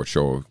can't remember what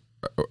show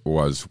it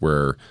was,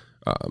 where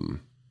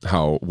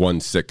how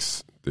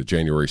 1/6, the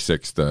January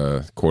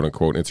 6th, quote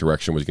unquote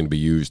insurrection was going to be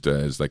used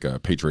as like a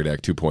Patriot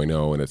Act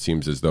 2.0, and it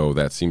seems as though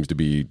that seems to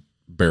be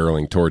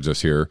barreling towards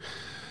us here.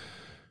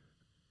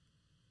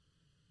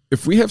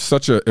 If we have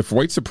if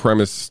white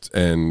supremacists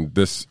and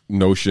this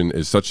notion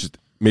is such,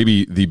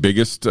 maybe the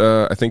biggest,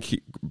 I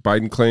think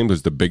Biden claimed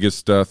was the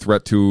biggest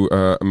threat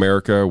to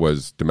America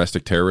was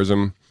domestic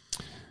terrorism.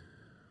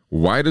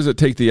 Why does it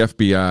take the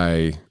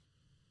FBI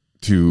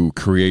to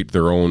create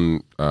their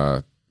own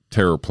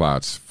terror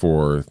plots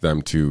for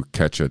them to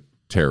catch a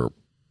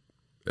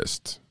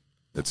terrorist?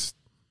 It's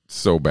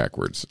so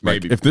backwards.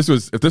 Like, if this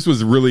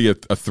was really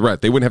a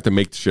threat, they wouldn't have to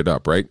make shit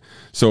up, right?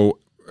 So,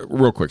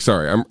 real quick,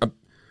 sorry, I'm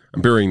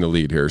burying the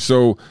lead here.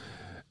 So,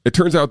 it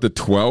turns out that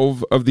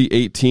 12 of the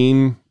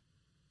 18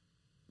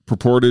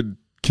 purported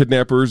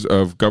kidnappers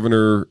of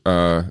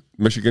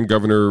Michigan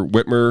Governor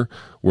Whitmer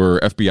were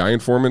FBI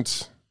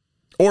informants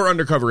or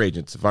undercover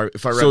agents. If I read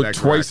that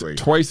correctly,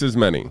 twice as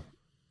many.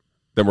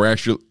 Then were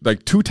actually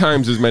like 2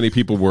 times as many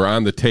people were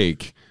on the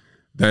take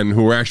than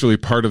who were actually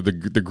part of the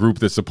group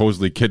that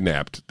supposedly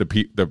kidnapped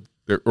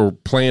or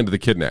planned the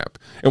kidnap.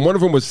 And one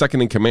of them was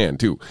second in command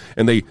too.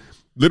 And they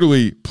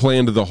literally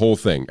planned the whole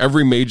thing.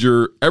 Every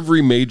major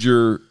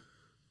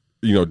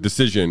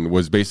decision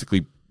was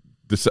basically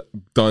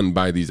done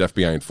by these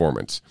FBI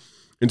informants.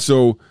 And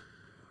so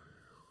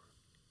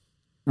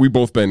we've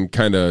both been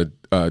kind of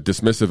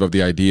dismissive of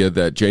the idea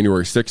that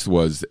January 6th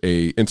was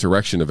a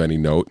insurrection of any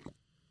note,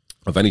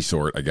 of any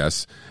sort, I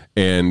guess.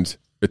 And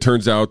it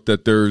turns out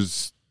that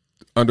there's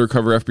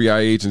undercover FBI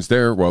agents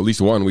there. Well, at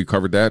least one. We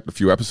covered that a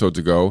few episodes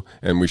ago,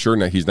 and we're sure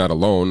that he's not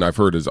alone. I've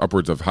heard as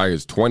upwards of high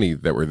as 20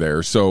 that were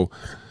there. So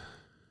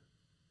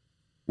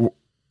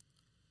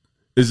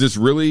is this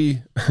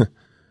really, I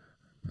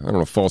don't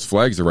know if false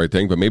flags are the right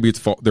thing, but maybe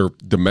they're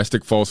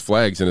domestic false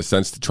flags in a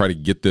sense to try to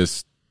get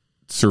this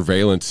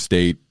surveillance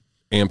state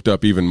amped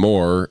up even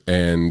more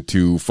and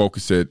to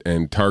focus it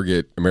and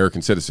target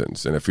American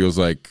citizens. And it feels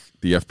like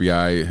the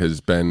FBI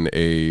has been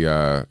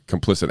a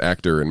complicit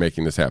actor in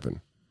making this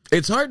happen.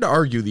 It's hard to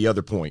argue the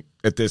other point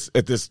at this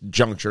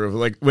juncture of,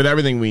 like, with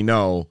everything we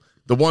know.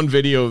 The one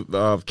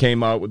video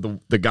came out with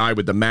the guy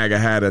with the MAGA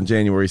hat on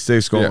January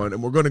 6th going,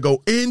 and we're going to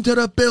go into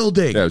the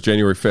building. Yeah, it was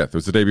January 5th. It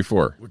was the day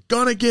before. We're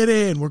going to get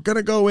in. We're going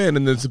to go in.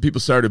 And then some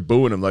people started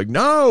booing him like,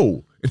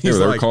 no. And he's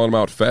they like, were calling him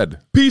out Fed.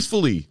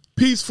 Peacefully.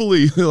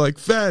 They're like,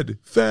 Fed.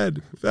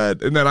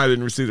 And then I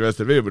didn't see the rest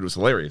of the video, but it was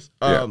hilarious.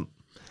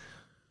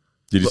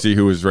 Did you see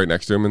who was right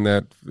next to him in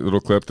that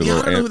little clip? I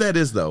don't know who that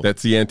is, though.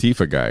 That's the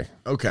Antifa guy.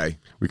 Okay.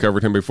 We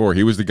covered him before.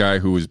 He was the guy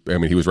who was,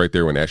 he was right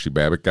there when Ashley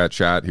Babbitt got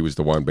shot. He was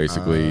the one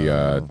basically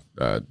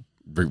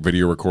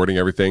video recording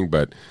everything.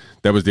 But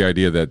that was the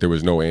idea that there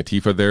was no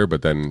Antifa there,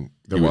 but then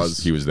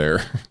he was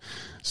there.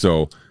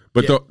 So,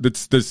 but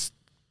this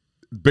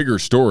bigger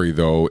story,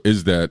 though,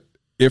 is that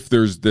if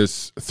there's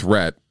this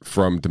threat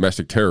from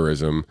domestic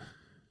terrorism,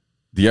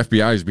 the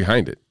FBI is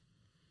behind it.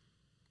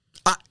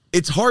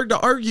 It's hard to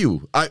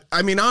argue.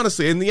 I mean,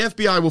 honestly, and the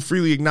FBI will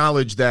freely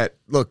acknowledge that,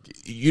 look,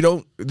 this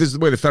is the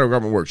way the federal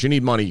government works. You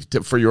need money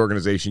for your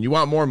organization. You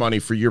want more money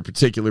for your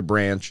particular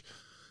branch.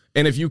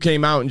 And if you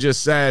came out and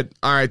just said,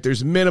 all right,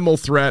 there's minimal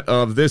threat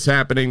of this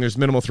happening, there's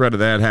minimal threat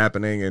of that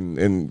happening,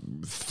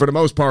 and for the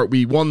most part,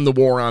 we won the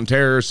war on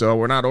terror, so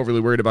we're not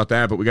overly worried about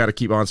that, but we got to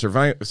keep on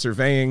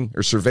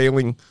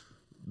surveilling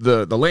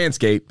the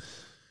landscape,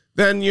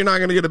 then you're not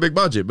going to get a big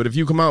budget. But if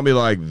you come out and be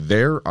like,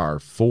 there are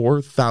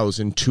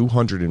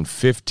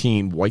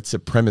 4,215 white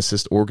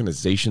supremacist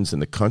organizations in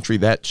the country,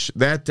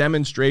 that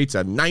demonstrates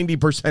a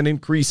 90%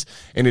 increase,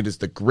 and it is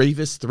the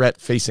gravest threat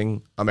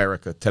facing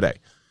America today.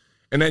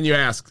 And then you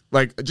ask,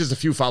 like, just a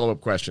few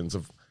follow-up questions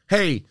of,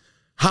 hey,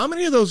 how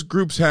many of those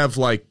groups have,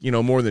 like,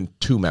 more than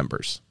 2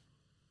 members?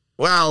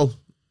 Well,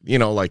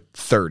 like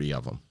 30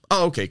 of them.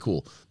 Oh, okay,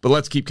 cool. But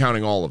let's keep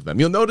counting all of them.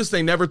 You'll notice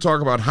they never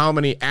talk about how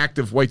many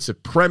active white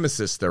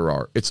supremacists there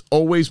are. It's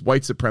always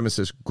white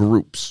supremacist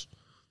groups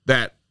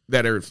that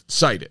are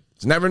cited.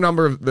 It's never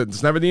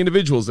the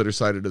individuals that are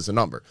cited as a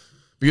number,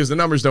 because the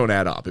numbers don't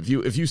add up. If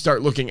you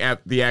start looking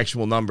at the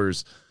actual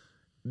numbers,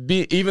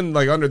 even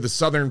like under the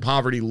Southern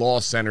Poverty Law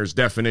Center's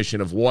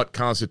definition of what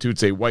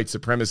constitutes a white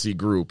supremacy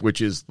group,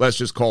 which is, let's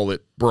just call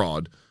it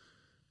broad,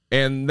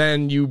 and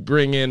then you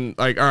bring in,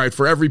 like, all right,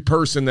 for every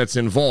person that's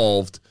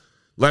involved,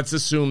 let's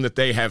assume that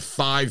they have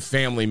 5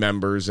 family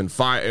members and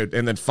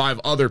then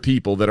 5 other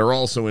people that are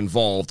also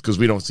involved, because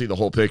we don't see the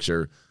whole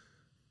picture.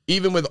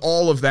 Even with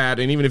all of that,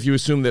 and even if you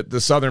assume that the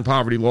Southern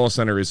Poverty Law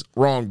Center is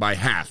wrong by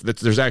half, that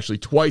there's actually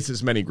twice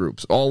as many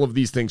groups, all of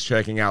these things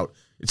checking out,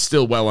 it's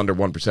still well under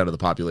 1% of the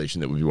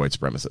population that would be white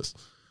supremacists.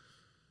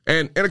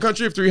 And in a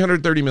country of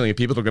 330 million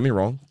people, don't get me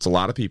wrong, it's a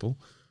lot of people,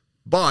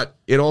 but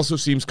it also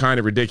seems kind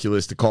of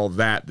ridiculous to call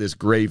that this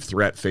grave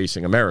threat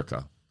facing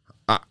America.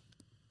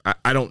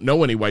 I don't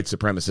know any white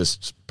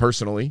supremacists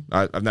personally.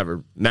 I've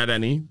never met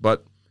any,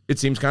 but it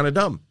seems kind of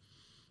dumb.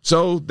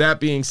 So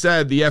that being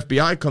said, the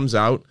FBI comes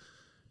out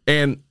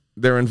and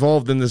they're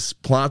involved in this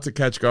plot to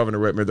catch Governor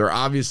Whitmer. They're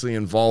obviously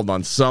involved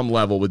on some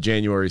level with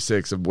January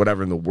 6th of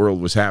whatever in the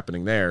world was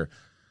happening there.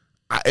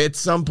 At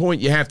some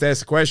point, you have to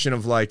ask the question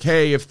of, like,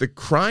 hey, if the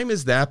crime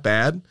is that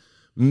bad,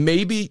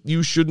 maybe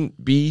you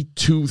shouldn't be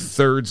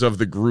 2/3 of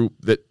the group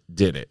that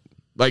did it.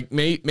 Like,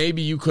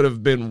 maybe you could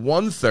have been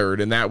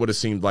 1/3, and that would have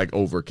seemed like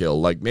overkill.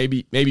 Like,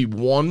 maybe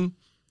one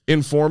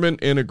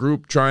informant in a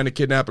group trying to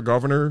kidnap a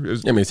governor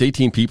is. I mean, it's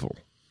 18 people.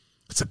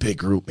 It's a big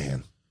group,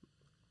 man.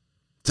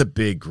 It's a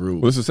big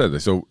group. Well, this is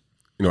said. So,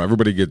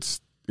 everybody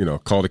gets,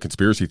 called a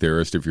conspiracy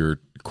theorist if you're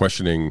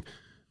questioning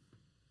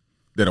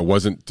that it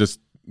wasn't just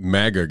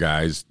MAGA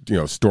guys,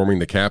 storming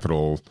the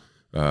Capitol,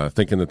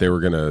 thinking that they were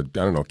going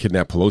to,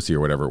 kidnap Pelosi or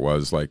whatever it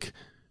was. Like,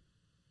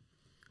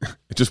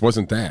 it just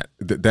wasn't that.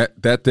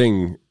 That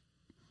thing,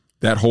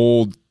 that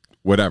whole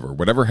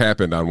whatever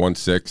happened on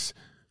 1/6,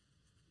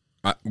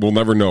 we'll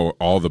never know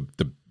all the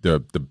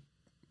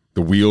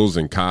wheels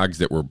and cogs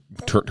that were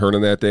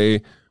turning that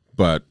day.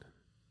 But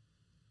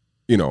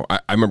I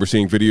remember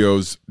seeing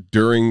videos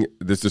during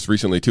this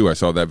recently too. I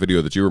saw that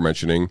video that you were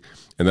mentioning,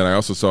 and then I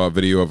also saw a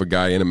video of a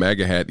guy in a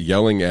MAGA hat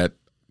yelling at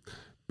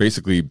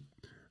basically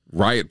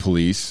riot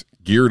police,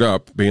 geared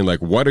up, being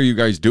like, what are you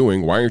guys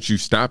doing? Why aren't you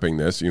stopping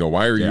this?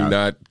 Why are you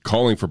not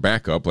calling for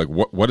backup? Like,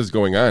 what is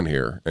going on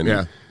here?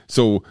 And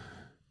so,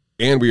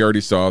 and we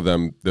already saw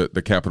them,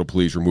 the Capitol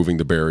Police removing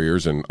the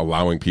barriers and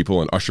allowing people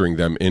and ushering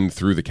them in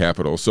through the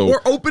Capitol. So,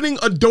 or opening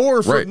a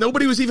door for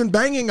nobody was even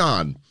banging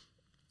on.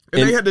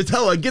 And they had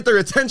to get their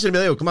attention and be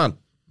like, oh, come on.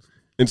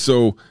 And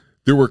so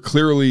there were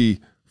clearly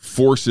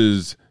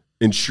forces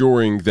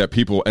ensuring that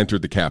people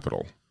entered the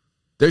Capitol.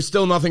 There's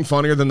still nothing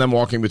funnier than them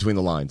walking between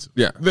the lines.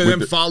 Yeah. Than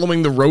them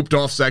following the roped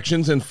off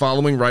sections and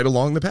following right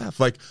along the path.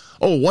 Like,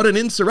 oh, what an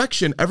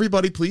insurrection.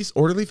 Everybody, please,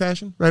 orderly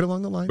fashion, right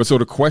along the line. But so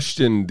to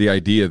question the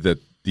idea that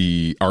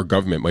our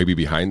government might be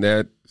behind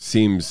that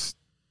seems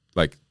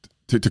like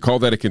to call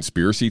that a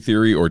conspiracy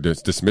theory or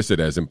dismiss it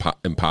as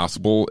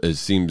impossible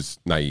seems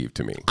naive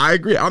to me. I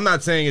agree. I'm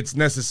not saying it's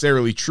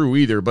necessarily true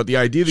either, but the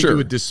idea that you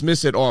would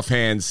dismiss it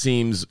offhand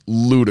seems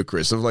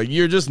ludicrous. Of like,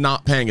 you're just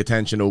not paying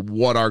attention to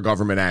what our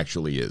government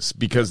actually is,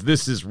 because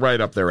this is right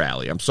up their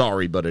alley. I'm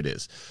sorry, but it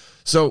is.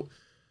 So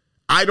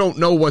I don't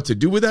know what to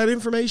do with that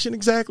information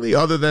exactly,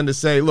 other than to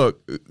say,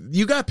 look,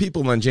 you got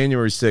people on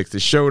January 6th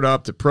that showed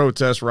up to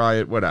protest,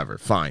 riot, whatever.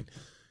 Fine.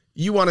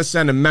 You want to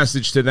send a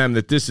message to them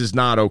that this is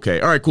not okay.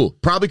 All right, cool.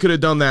 Probably could have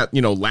done that,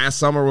 last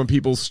summer when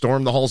people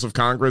stormed the halls of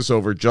Congress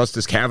over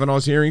Justice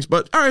Kavanaugh's hearings.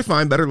 But all right,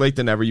 fine. Better late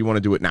than never. You want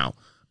to do it now.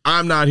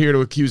 I'm not here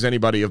to accuse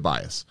anybody of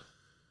bias.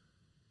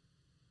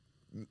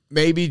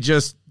 Maybe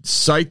just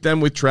cite them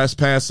with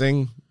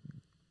trespassing.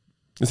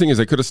 The thing is,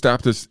 they could have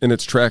stopped this in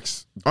its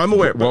tracks. I'm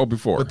aware.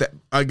 Before. But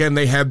again,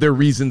 they had their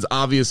reasons,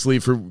 obviously,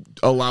 for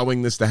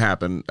allowing this to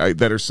happen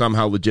that are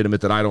somehow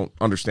legitimate that I don't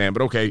understand.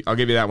 But okay, I'll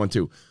give you that one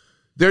too.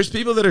 There's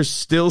people that are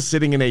still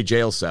sitting in a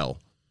jail cell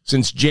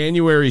since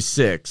January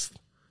 6th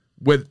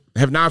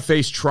have not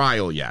faced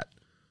trial yet.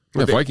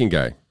 The Viking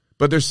guy.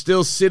 But they're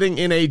still sitting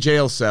in a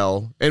jail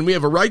cell, and we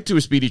have a right to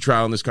a speedy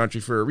trial in this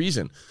country for a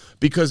reason.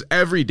 Because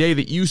every day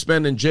that you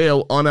spend in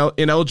jail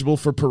ineligible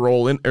for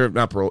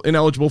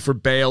ineligible for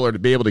bail or to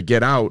be able to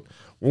get out,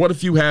 what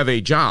if you have a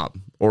job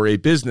or a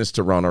business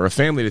to run or a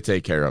family to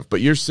take care of,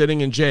 but you're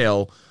sitting in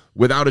jail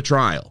without a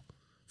trial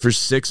for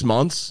 6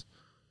 months?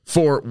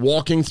 For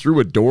walking through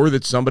a door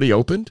that somebody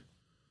opened?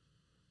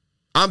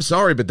 I'm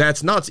sorry, but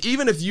that's nuts.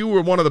 Even if you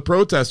were one of the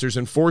protesters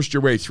and forced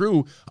your way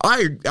through,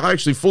 I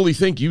actually fully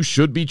think you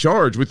should be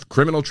charged with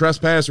criminal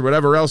trespass or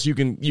whatever else you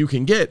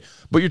can get.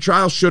 But your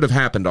trial should have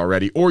happened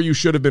already, or you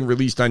should have been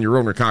released on your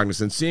own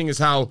recognizance, seeing as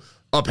how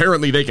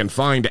apparently they can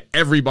find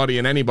everybody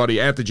and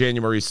anybody at the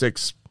January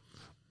 6th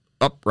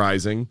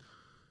uprising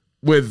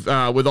with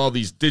all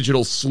these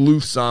digital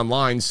sleuths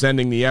online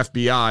sending the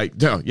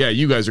FBI. Yeah,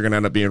 you guys are going to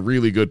end up being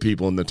really good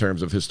people in the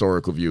terms of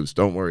historical views.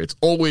 Don't worry. It's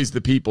always the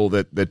people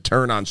that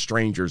turn on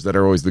strangers that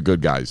are always the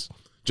good guys.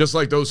 Just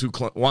like those who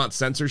want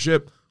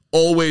censorship,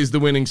 always the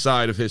winning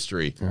side of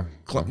history. Yeah.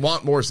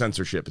 Want more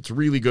censorship. It's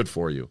really good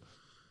for you.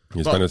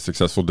 It's been a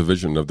successful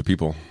division of the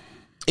people.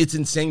 It's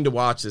insane to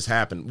watch this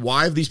happen.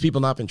 Why have these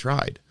people not been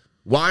tried?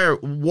 What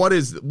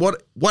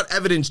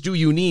evidence do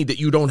you need that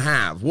you don't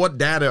have? What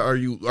data are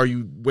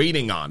you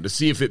waiting on to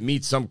see if it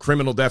meets some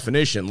criminal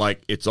definition?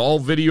 Like, it's all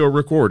video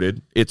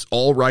recorded, it's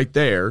all right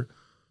there.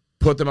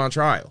 Put them on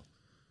trial,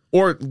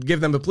 or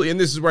give them a plea. And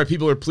this is why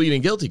people are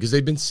pleading guilty, because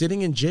they've been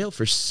sitting in jail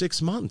for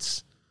 6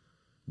 months,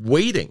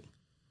 waiting.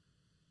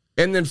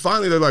 And then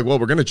finally they're like, well,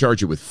 we're going to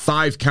charge you with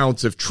 5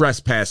 counts of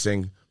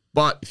trespassing,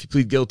 but if you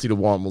plead guilty to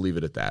 1, we'll leave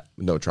it at that.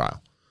 No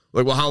trial.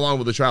 Like, well, how long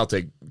will the trial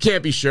take?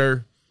 Can't be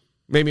sure.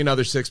 Maybe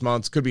another 6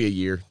 months. Could be a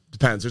year.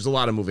 Depends. There's a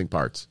lot of moving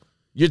parts.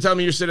 You tell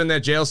me you're sitting in that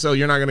jail cell,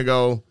 you're not going to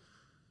go,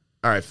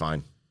 all right,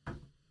 fine.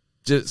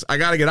 I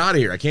got to get out of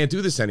here. I can't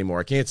do this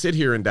anymore. I can't sit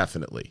here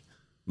indefinitely.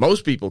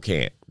 Most people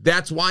can't.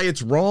 That's why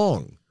it's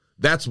wrong.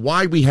 That's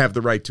why we have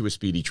the right to a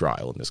speedy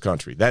trial in this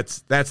country.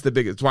 That's the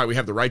biggest. That's why we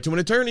have the right to an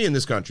attorney in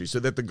this country,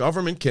 so that the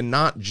government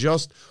cannot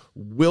just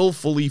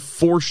willfully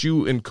force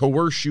you and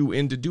coerce you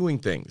into doing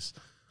things.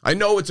 I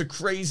know it's a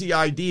crazy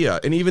idea,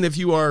 and even if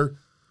you are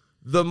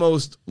the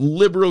most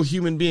liberal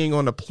human being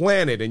on the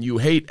planet and you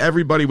hate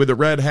everybody with a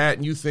red hat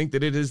and you think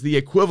that it is the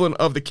equivalent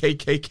of the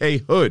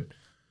KKK hood,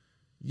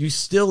 you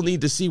still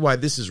need to see why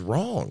this is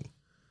wrong.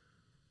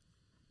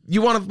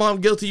 You want to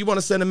find guilty, you want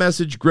to send a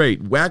message,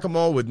 great. Whack them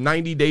all with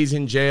 90 days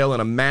in jail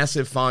and a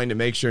massive fine to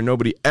make sure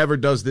nobody ever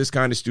does this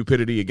kind of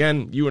stupidity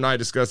again. You and I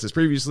discussed this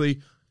previously.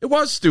 It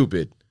was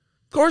stupid.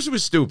 Of course it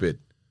was stupid.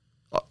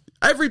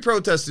 Every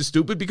protest is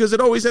stupid because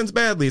it always ends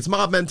badly. It's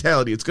mob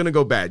mentality. It's going to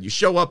go bad. You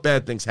show up,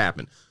 bad things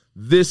happen.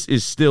 This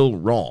is still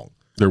wrong.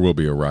 There will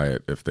be a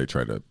riot if they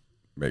try to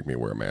make me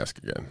wear a mask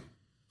again.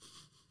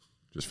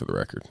 Just for the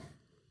record.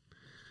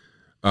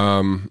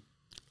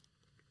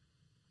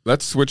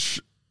 Let's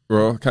switch.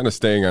 Well, kind of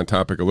staying on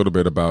topic a little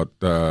bit about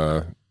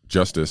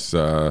justice.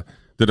 The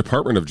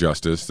Department of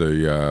Justice,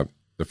 the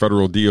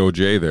federal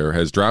DOJ there,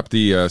 has dropped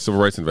the civil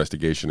rights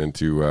investigation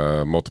into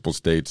multiple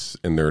states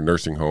in their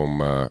nursing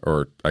home,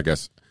 or I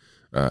guess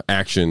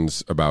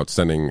actions about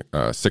sending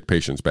sick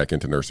patients back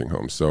into nursing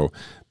homes. So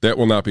that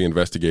will not be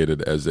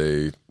investigated as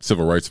a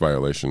civil rights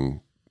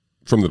violation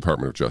from the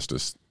Department of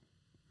Justice.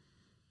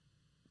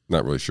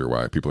 Not really sure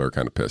why. People are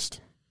kind of pissed.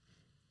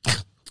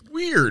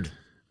 Weird.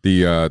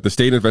 The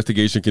state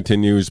investigation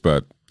continues,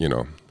 but, you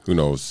know, who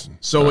knows?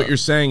 So what you're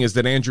saying is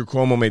that Andrew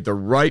Cuomo made the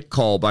right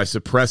call by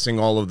suppressing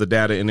all of the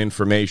data and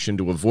information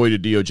to avoid a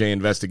DOJ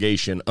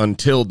investigation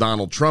until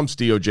Donald Trump's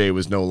DOJ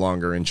was no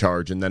longer in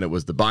charge, and then it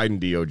was the Biden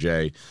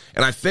DOJ.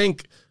 And I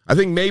think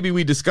maybe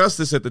we discussed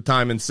this at the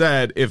time and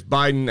said if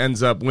Biden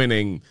ends up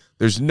winning,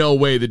 there's no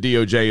way the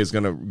DOJ is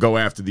going to go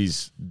after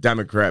these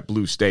Democrat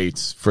blue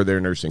states for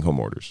their nursing home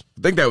orders.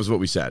 I think that was what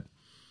we said.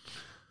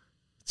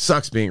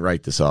 Sucks being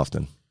right this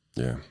often.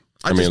 Yeah.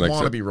 I mean, just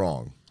want to be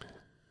wrong.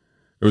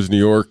 It was New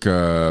York,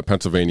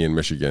 Pennsylvania, and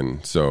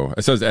Michigan. So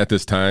it says at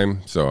this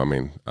time. So, I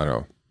mean, I don't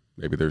know.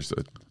 Maybe there's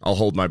I'll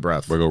hold my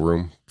breath. Wiggle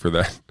room for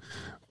that.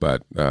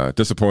 But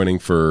disappointing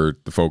for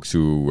the folks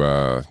who,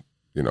 have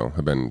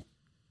been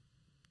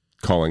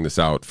calling this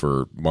out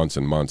for months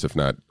and months, if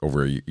not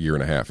over a year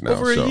and a half now.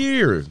 Over a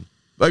year.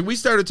 Like, we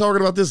started talking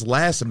about this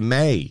last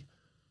May.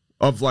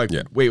 Of like,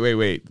 yeah.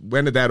 Wait.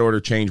 When did that order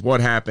change? What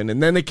happened?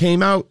 And then it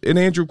came out, and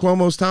Andrew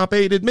Cuomo's top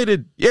aide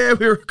admitted, yeah,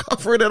 we were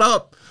covering it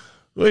up.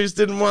 We just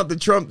didn't want the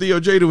Trump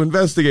DOJ to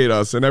investigate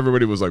us. And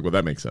everybody was like, well,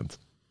 that makes sense.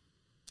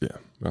 Yeah.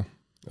 Well,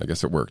 I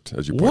guess it worked,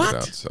 as you pointed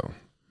out. So,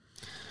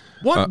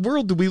 what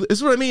world do we... This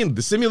is what I mean.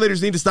 The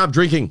simulators need to stop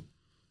drinking.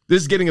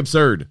 This is getting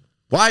absurd.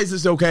 Why is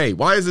this okay?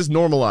 Why is this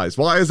normalized?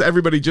 Why is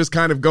everybody just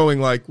kind of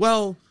going like,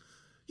 well...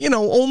 You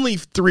know, only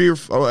 3 or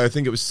 4, I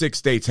think it was 6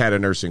 states had a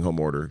nursing home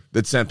order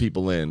that sent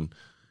people in,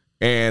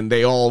 and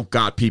they all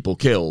got people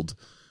killed.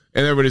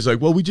 And everybody's like,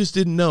 well, we just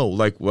didn't know.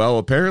 Like, well,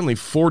 apparently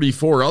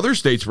 44 other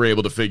states were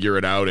able to figure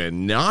it out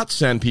and not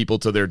send people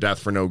to their death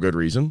for no good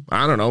reason.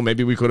 I don't know.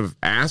 Maybe we could have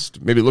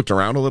asked, maybe looked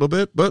around a little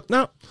bit, but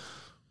no.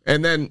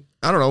 And then,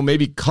 I don't know,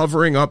 maybe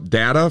covering up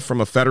data from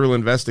a federal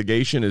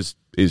investigation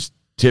is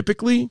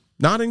typically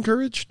not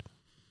encouraged.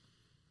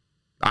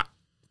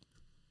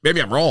 Maybe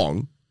I'm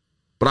wrong.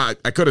 But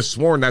I could have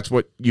sworn that's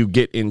what you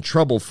get in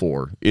trouble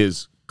for,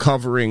 is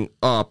covering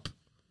up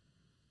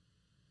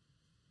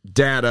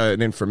data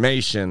and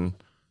information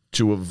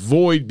to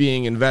avoid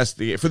being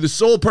investigated, for the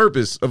sole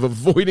purpose of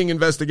avoiding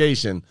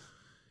investigation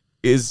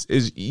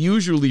is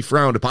usually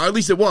frowned upon. At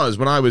least it was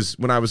when I was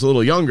a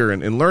little younger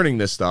and learning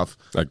this stuff.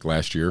 Like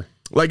last year.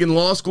 Like in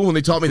law school, when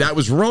they taught me that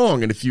was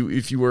wrong, and if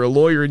you were a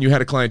lawyer and you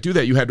had a client do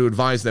that, you had to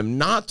advise them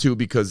not to,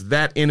 because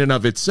that in and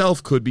of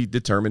itself could be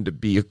determined to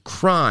be a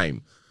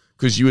crime,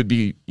 because you would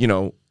be,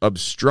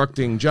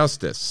 obstructing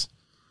justice.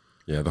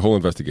 Yeah, the whole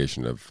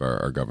investigation of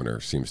our governor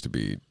seems to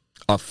be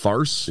a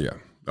farce. Yeah.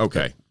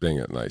 Okay. Dang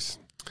it, nice.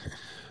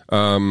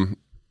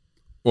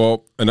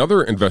 Well,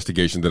 another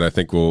investigation that I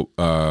think will,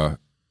 I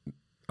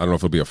don't know if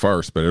it'll be a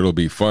farce, but it'll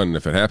be fun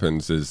if it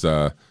happens, is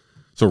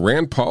so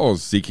Rand Paul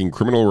is seeking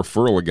criminal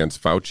referral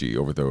against Fauci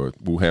over the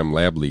Wuhan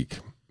lab leak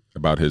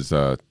about his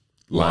lying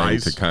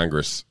Lies to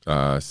Congress,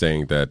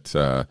 saying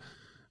that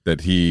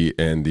that he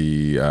and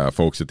the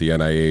folks at the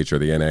NIH or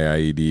the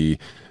NIAID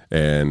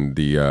and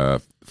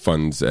the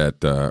funds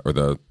at or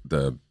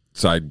the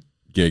side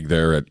gig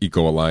there at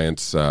Eco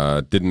Alliance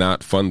did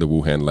not fund the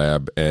Wuhan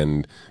lab,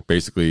 and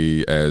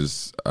basically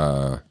as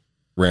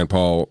Rand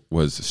Paul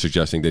was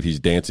suggesting that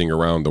he's dancing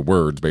around the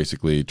words,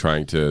 basically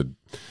trying to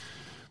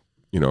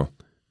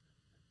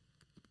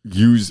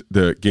use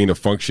the gain of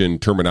function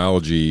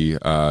terminology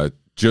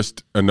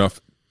just enough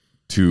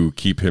to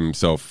keep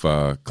himself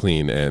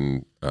clean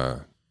and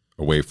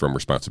away from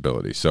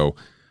responsibility. So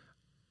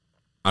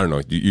I don't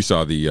know. You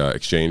saw the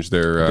exchange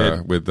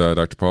there with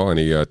Dr. Paul.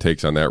 Any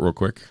takes on that real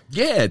quick?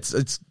 Yeah,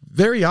 it's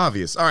very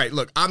obvious. All right,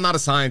 look, I'm not a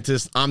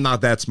scientist. I'm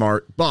not that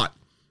smart, but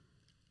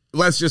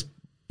let's just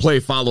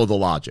follow the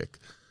logic.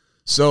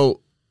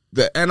 So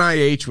the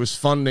NIH was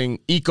funding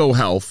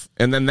EcoHealth,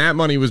 and then that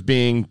money was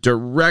being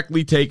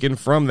directly taken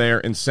from there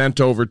and sent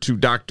over to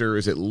Dr.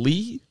 Is it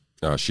Lee?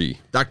 She.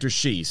 Dr.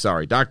 Shi,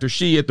 sorry. Dr.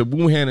 Shi at the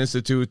Wuhan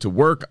Institute to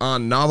work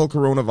on novel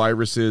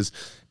coronaviruses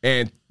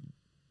and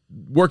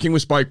working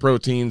with spike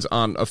proteins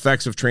on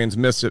effects of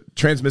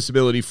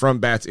transmissibility from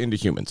bats into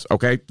humans.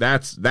 Okay?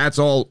 That's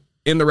all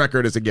in the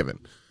record as a given.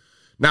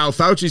 Now,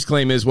 Fauci's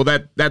claim is, well,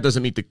 that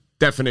doesn't meet the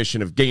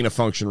definition of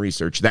gain-of-function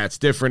research. That's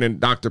different, and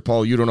Dr.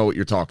 Paul, you don't know what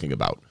you're talking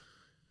about.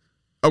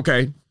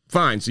 Okay,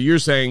 fine. So you're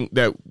saying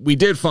that we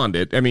did fund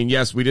it. I mean,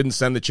 yes, we didn't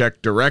send the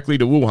check directly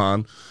to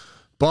Wuhan,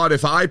 but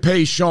if I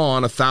pay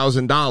Sean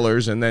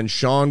 $1,000 and then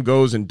Sean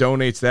goes and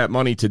donates that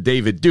money to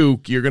David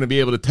Duke, you're going to be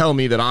able to tell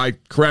me that I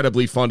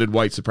credibly funded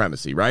white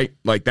supremacy, right?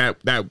 Like that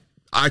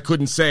I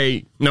couldn't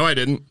say, no, I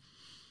didn't.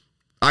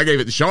 I gave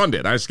it to Sean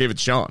did. I just gave it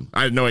to Sean.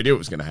 I had no idea what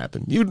was going to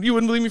happen. You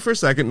wouldn't believe me for a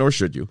second, nor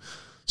should you.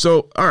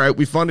 So, all right,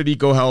 we funded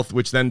EcoHealth,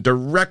 which then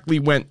directly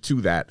went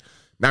to that.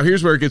 Now,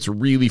 here's where it gets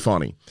really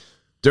funny.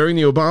 During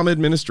the Obama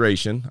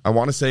administration, I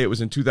want to say it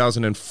was in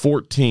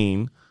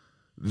 2014,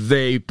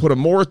 they put a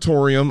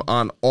moratorium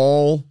on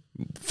all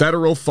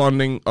federal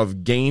funding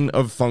of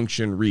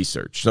gain-of-function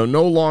research. So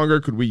no longer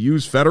could we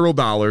use federal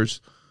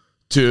dollars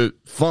to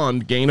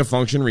fund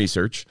gain-of-function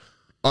research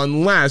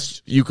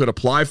unless you could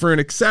apply for an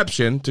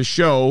exception to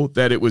show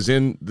that it was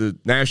in the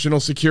national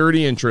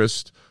security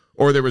interest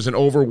or there was an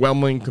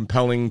overwhelming,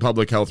 compelling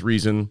public health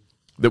reason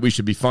that we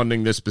should be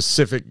funding this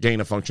specific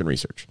gain-of-function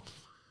research.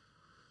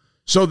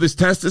 So this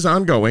test is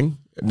ongoing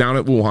down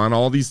at Wuhan.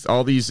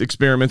 All these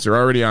experiments are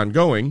already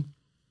ongoing,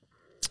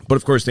 but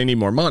of course they need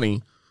more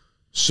money.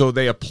 So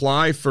they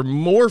apply for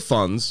more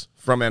funds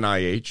from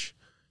NIH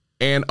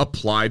and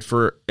applied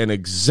for an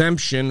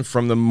exemption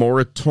from the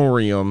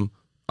moratorium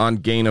on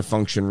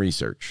gain-of-function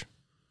research.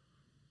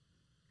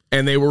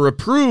 And they were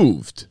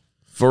approved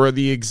for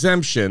the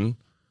exemption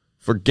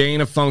for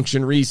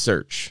gain-of-function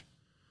research.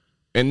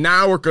 And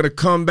now we're going to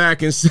come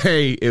back and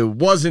say it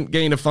wasn't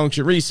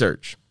gain-of-function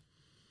research.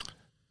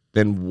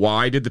 Then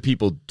why did the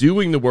people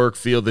doing the work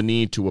feel the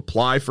need to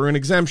apply for an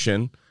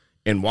exemption?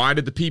 And why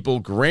did the people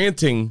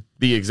granting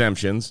the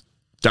exemptions,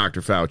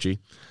 Dr. Fauci,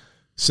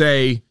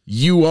 say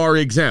you are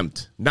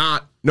exempt?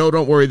 Not, no,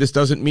 don't worry, this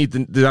doesn't meet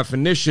the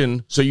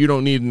definition, so you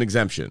don't need an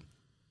exemption.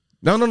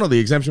 No, the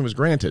exemption was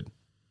granted.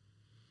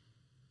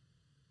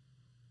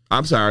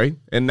 I'm sorry.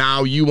 And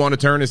now you want to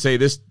turn and say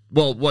this,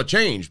 well, what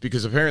changed?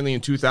 Because apparently in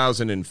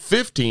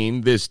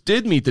 2015, this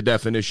did meet the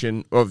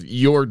definition of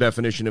your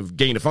definition of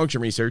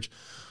gain-of-function research,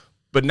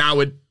 but now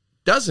it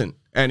doesn't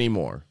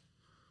anymore.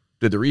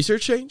 Did the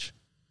research change?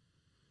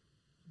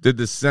 Did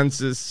the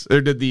census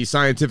or did the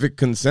scientific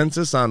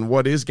consensus on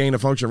what is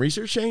gain-of-function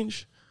research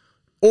change?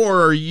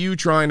 Or are you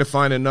trying to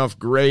find enough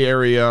gray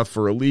area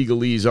for a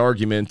legalese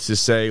argument to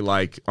say,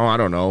 like, oh, I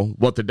don't know,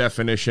 what the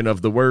definition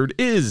of the word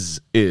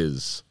is?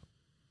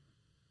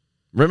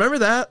 Remember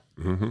that?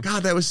 Mm-hmm.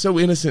 God, that was so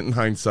innocent in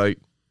hindsight.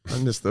 I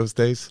miss those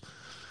days.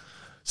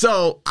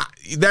 So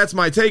that's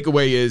my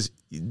takeaway is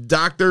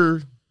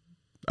Dr.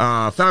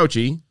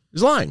 Fauci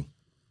is lying.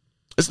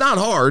 It's not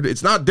hard.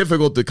 It's not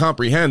difficult to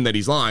comprehend that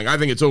he's lying. I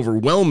think it's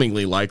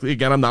overwhelmingly likely.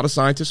 Again, I'm not a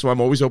scientist, so I'm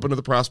always open to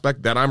the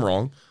prospect that I'm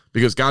wrong,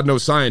 because God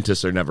knows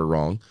scientists are never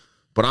wrong,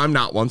 but I'm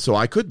not one, so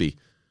I could be.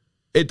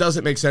 It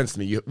doesn't make sense to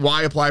me.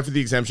 Why apply for the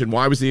exemption?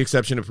 Why was the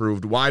exception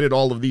approved? Why did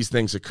all of these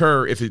things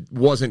occur if it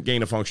wasn't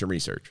gain-of-function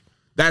research?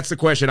 That's the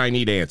question I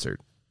need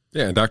answered.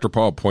 Yeah, and Dr.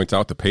 Paul points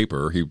out the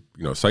paper. He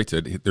cites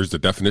it. There's the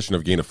definition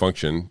of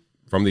gain-of-function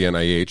from the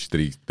NIH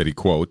that he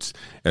quotes,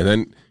 and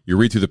then you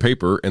read through the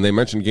paper and they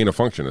mention gain of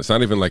function. It's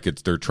not even like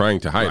they're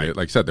trying to hide it.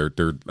 Like I said,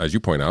 they're as you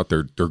point out,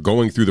 they're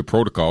going through the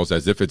protocols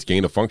as if it's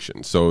gain of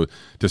function. So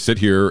to sit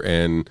here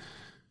and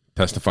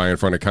testify in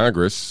front of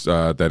Congress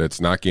that it's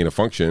not gain of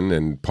function,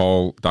 and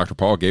Dr.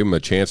 Paul gave him a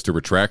chance to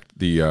retract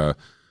the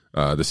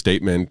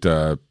statement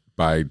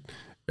by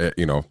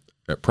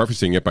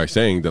prefacing it by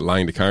saying that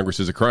lying to Congress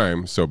is a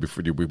crime. So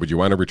would you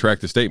want to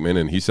retract the statement?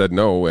 And he said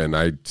no, and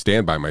I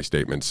stand by my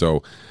statement.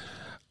 So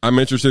I'm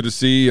interested to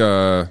see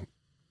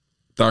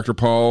Dr.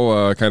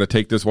 Paul kind of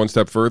take this one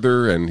step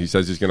further, and he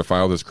says he's going to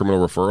file this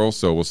criminal referral.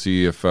 So we'll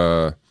see if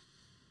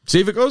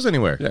it goes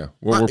anywhere. Yeah,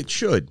 it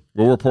should.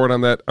 We'll report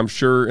on that, I'm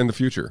sure, in the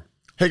future.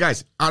 Hey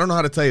guys, I don't know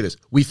how to tell you this.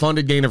 We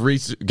funded gain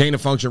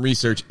of function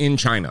research in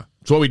China.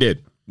 That's what we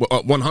did,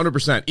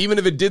 100%. Even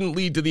if it didn't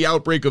lead to the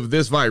outbreak of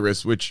this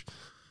virus, which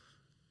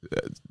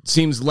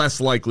seems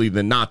less likely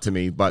than not to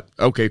me, but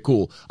okay,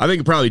 cool. I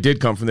think it probably did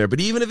come from there.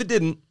 But even if it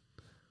didn't,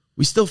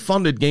 we still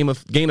funded gain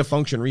of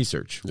function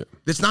research. Yeah.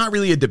 It's not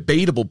really a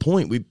debatable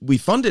point. We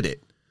funded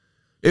it.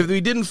 If we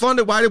didn't fund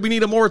it, why did we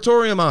need a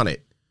moratorium on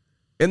it?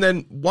 And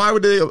then why were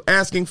they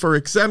asking for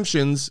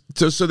exemptions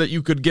so that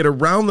you could get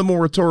around the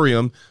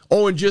moratorium?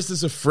 Oh, and just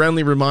as a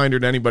friendly reminder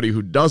to anybody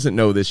who doesn't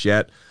know this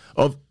yet,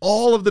 of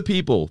all of the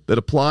people that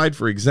applied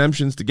for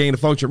exemptions to gain of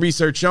function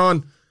research,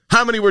 Sean,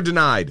 how many were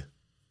denied?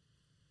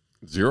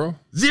 Zero.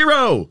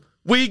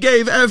 We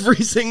gave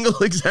every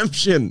single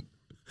exemption.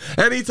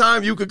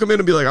 Anytime you could come in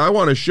and be like, I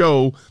want to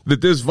show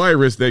that this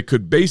virus that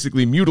could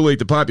basically mutilate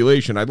the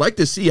population, I'd like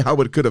to see how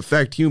it could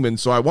affect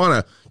humans, so I want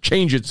to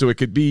change it so it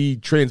could be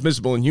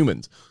transmissible in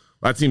humans.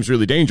 That seems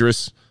really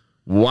dangerous.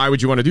 Why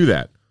would you want to do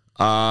that?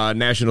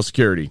 National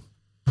security.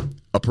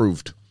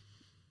 Approved.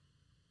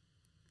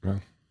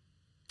 Well,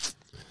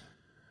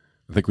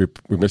 I think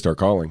we missed our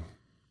calling.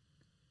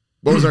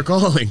 What was our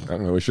calling? I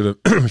don't know. We should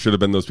have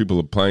been those people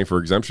applying for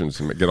exemptions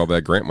and get all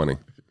that grant money.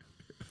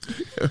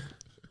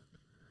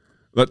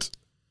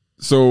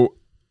 So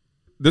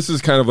this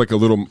is kind of like a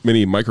little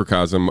mini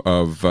microcosm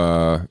of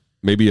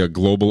maybe a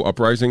global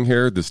uprising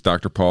here. This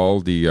Dr.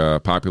 Paul,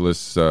 the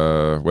populist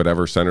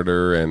whatever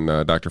senator,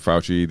 and Dr.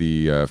 Fauci,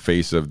 the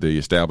face of the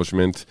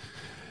establishment.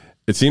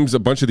 It seems a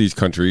bunch of these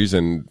countries,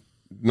 and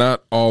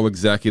not all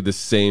exactly the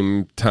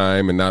same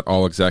time and not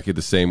all exactly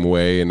the same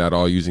way and not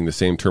all using the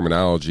same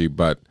terminology,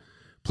 but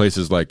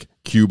places like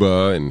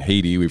Cuba and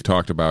Haiti we've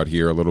talked about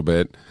here a little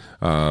bit.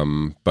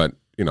 But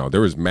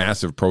there was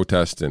massive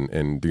protests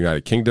in the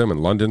United Kingdom, in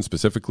London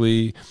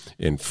specifically,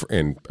 in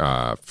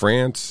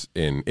France,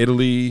 in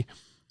Italy,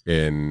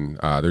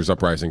 there's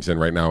uprisings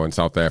right now in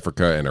South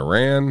Africa and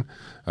Iran.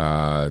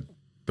 The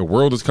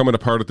world is coming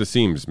apart at the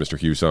seams, Mr.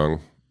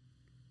 Husong.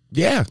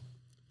 Yeah.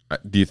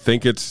 Do you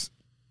think it's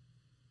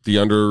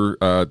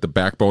the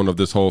backbone of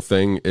this whole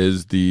thing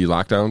is the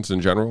lockdowns in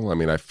general? I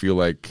mean, I feel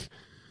like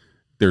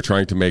they're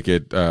trying to make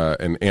it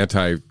an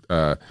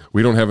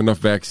we don't have enough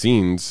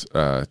vaccines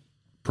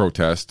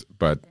protest,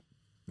 but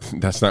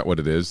that's not what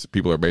it is.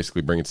 People are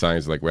basically bringing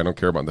signs like, well, I don't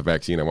care about the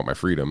vaccine. I want my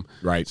freedom.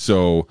 Right.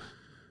 So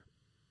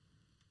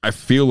I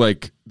feel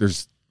like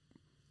there's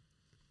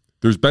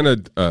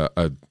been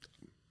a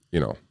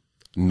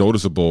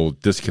noticeable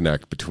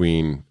disconnect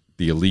between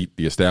the elite,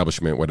 the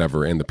establishment,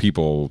 whatever, and the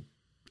people,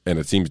 and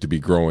it seems to be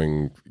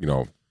growing,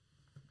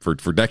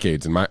 for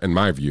decades in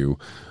my view.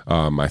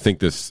 I think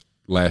this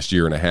last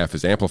year and a half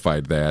has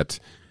amplified that,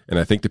 and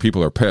I think the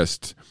people are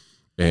pissed,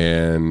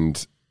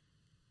 and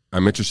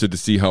I'm interested to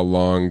see how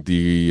long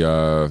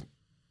the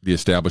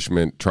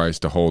establishment tries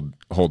to hold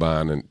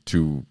on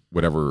to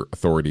whatever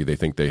authority they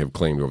think they have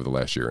claimed over the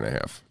last year and a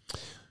half.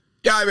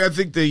 Yeah, I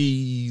think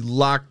the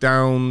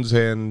lockdowns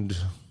and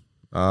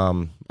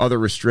other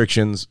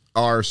restrictions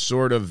are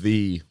sort of what's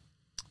the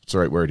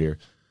right word here?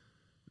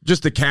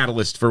 Just the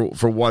catalyst for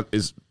what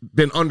has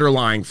been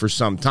underlying for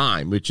some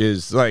time, which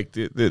is like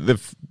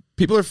the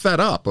people are fed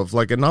up of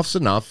like, enough's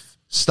enough.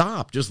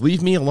 Stop. Just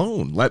leave me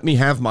alone. Let me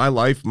have my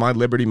life, my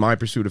liberty, my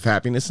pursuit of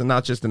happiness, and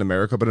not just in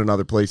America, but in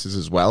other places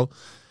as well.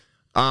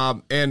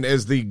 And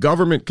as the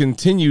government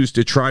continues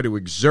to try to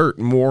exert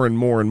more and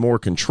more and more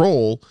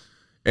control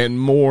and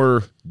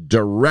more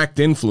direct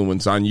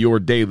influence on your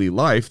daily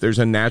life, there's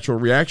a natural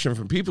reaction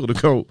from people to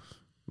go,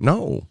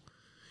 no.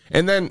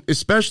 And then,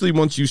 especially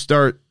once you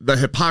start, the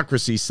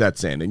hypocrisy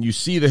sets in, and you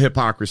see the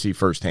hypocrisy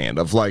firsthand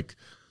of like,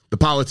 the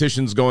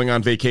politicians going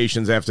on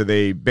vacations after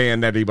they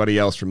banned anybody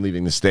else from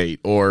leaving the state,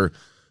 or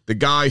the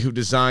guy who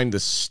designed the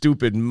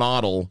stupid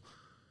model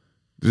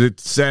that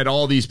said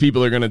all these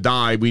people are going to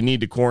die, we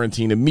need to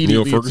quarantine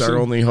immediately, it's our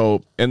only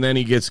hope. And then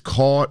he gets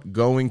caught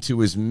going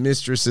to his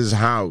mistress's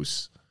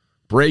house,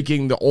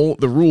 breaking the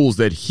rules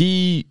that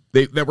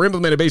that were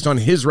implemented based on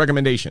his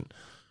recommendation.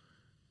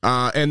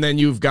 And then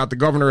you've got the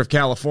governor of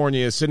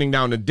California sitting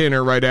down to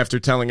dinner right after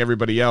telling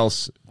everybody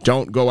else,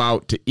 don't go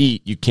out to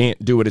eat. You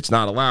can't do it. It's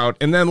not allowed.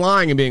 And then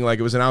lying and being like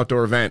it was an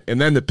outdoor event. And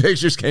then the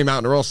pictures came out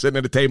and they're all sitting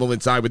at a table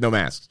inside with no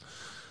masks.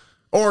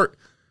 Or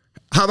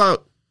how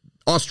about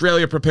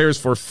Australia prepares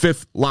for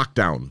 5th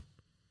lockdown?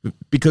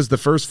 because the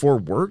first 4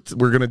 worked,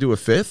 we're going to do a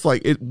 5th?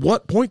 Like, at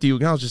what point do you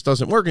acknowledge this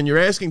doesn't work? And you're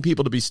asking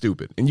people to be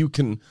stupid. And you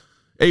can,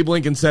 Abe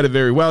Lincoln said it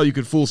very well, you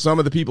could fool some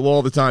of the people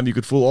all the time. You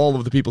could fool all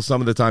of the people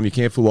some of the time. You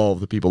can't fool all of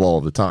the people all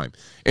of the time.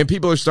 And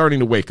people are starting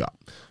to wake up.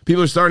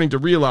 People are starting to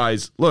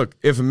realize, look,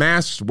 if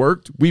masks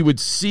worked, we would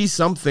see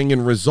something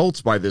in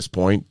results by this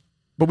point,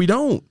 but we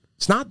don't.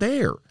 It's not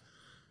there.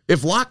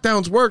 If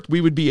lockdowns worked,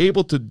 we would be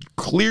able to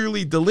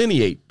clearly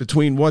delineate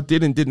between what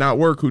did and did not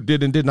work, who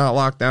did and did not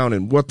lock down,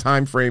 and what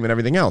time frame and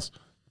everything else.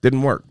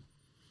 Didn't work.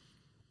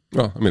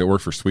 Well, I mean, it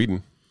worked for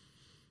Sweden.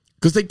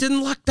 Because they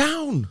didn't lock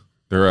down.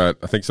 They're at,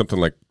 I think, something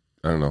like,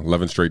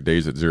 11 straight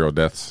days at 0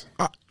 deaths.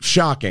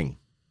 Shocking.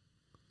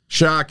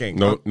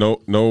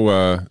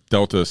 No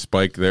Delta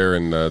spike there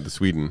in the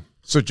Sweden.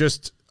 So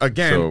just,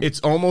 again, it's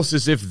almost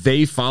as if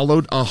they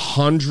followed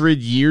 100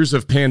 years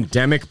of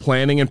pandemic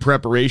planning and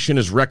preparation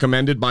as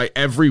recommended by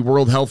every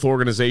World Health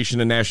Organization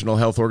and National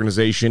Health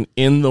Organization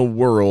in the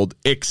world,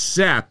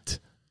 except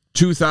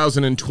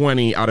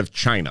 2020 out of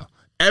China.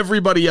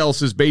 Everybody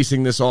else is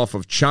basing this off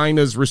of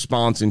China's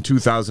response in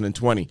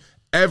 2020.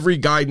 Every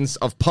guidance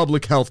of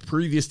public health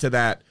previous to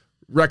that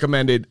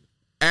recommended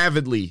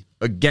avidly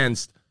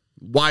against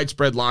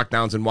widespread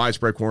lockdowns and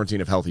widespread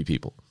quarantine of healthy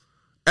people.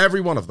 Every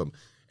one of them.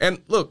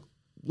 And look,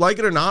 like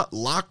it or not,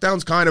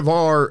 lockdowns kind of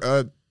are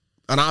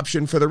an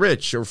option for the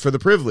rich or for the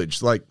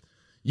privileged. Like,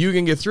 you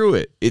can get through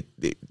it. It's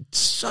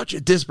such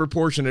a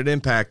disproportionate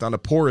impact on the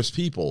poorest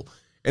people.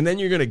 And then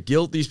you're going to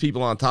guilt these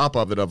people on top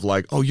of it of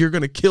like, oh, you're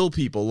going to kill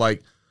people.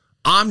 Like,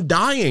 I'm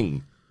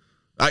dying.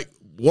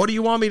 What do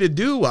you want me to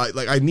do?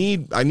 I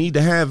need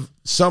to have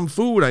some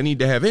food. I need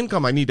to have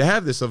income. I need to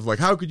have this. Of like,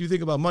 how could you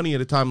think about money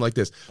at a time like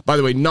this? By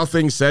the way,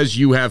 nothing says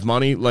you have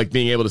money like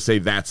being able to say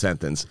that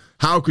sentence.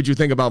 How could you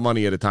think about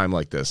money at a time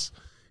like this?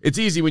 It's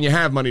easy when you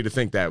have money to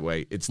think that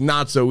way. It's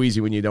not so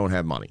easy when you don't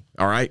have money.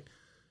 All right?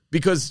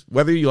 Because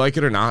whether you like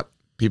it or not,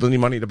 people need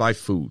money to buy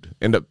food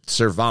and to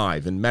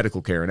survive and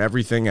medical care and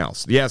everything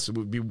else. Yes, it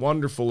would be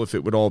wonderful if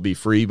it would all be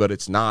free, but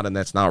it's not, and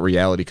that's not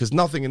reality because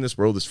nothing in this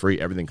world is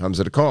free. Everything comes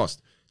at a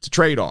cost. It's a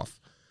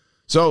trade-off.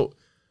 So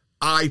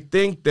I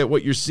think that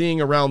what you're seeing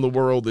around the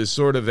world is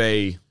sort of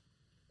a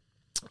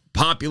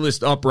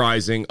populist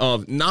uprising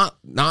of not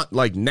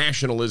like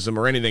nationalism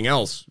or anything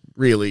else,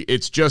 really.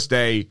 It's just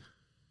a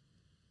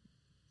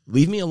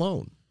leave me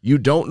alone. You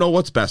don't know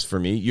what's best for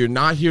me. You're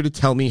not here to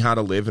tell me how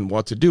to live and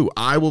what to do.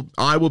 I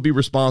will be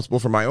responsible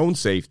for my own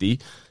safety.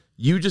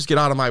 You just get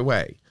out of my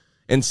way.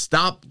 And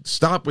stop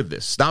with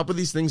this. Stop with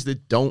these things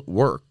that don't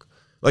work.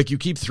 Like, you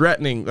keep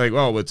threatening, like,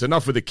 oh, it's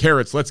enough with the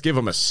carrots. Let's give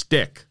them a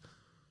stick.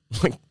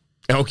 Like,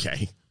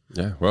 okay.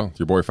 Yeah, well,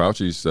 your boy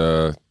Fauci's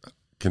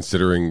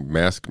considering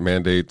mask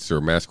mandates or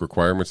mask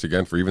requirements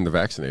again for even the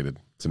vaccinated.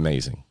 It's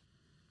amazing.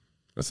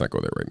 Let's not go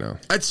there right now.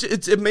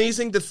 It's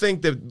amazing to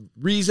think that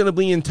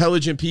reasonably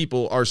intelligent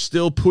people are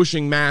still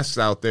pushing masks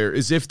out there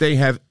as if they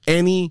have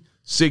any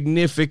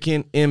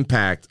significant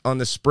impact on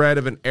the spread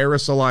of an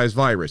aerosolized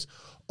virus.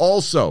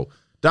 Also,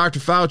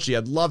 Dr. Fauci,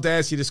 I'd love to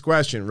ask you this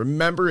question.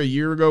 Remember a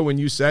year ago when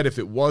you said if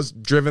it was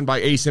driven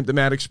by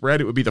asymptomatic spread,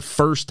 it would be the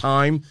first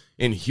time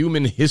in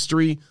human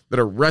history that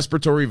a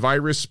respiratory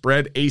virus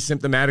spread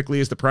asymptomatically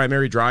as the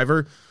primary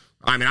driver?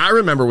 I mean, I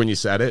remember when you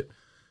said it.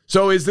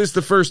 So is this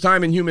the first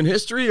time in human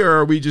history, or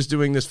are we just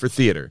doing this for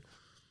theater?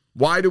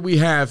 Why do we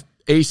have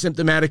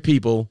asymptomatic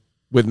people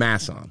with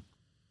masks on?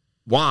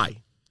 Why?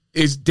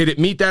 Did it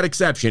meet that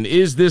exception?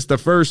 Is this the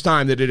first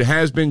time that it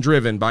has been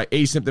driven by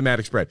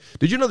asymptomatic spread?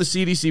 Did you know the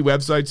CDC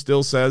website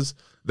still says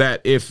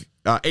that if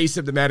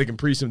asymptomatic and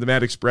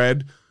pre-symptomatic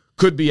spread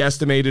could be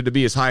estimated to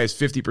be as high as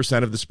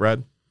 50% of the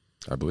spread?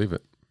 I believe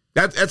it.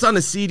 That's on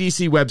the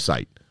CDC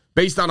website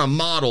based on a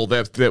model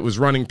that was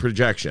running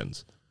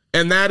projections.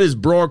 And that is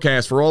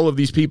broadcast for all of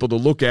these people to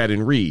look at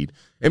and read.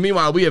 And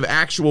meanwhile, we have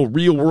actual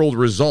real-world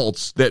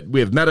results that we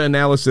have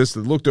meta-analysis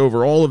that looked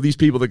over all of these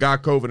people that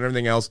got COVID and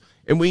everything else,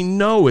 and we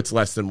know it's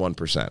less than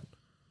 1%.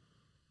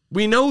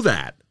 We know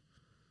that.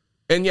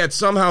 And yet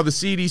somehow the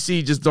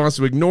CDC just wants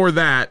to ignore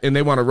that, and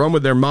they want to run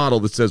with their model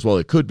that says, well,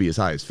 it could be as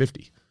high as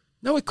 50.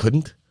 No, it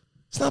couldn't.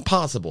 It's not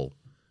possible.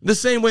 The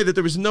same way that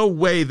there was no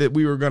way that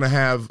we were going to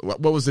have,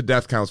 what was the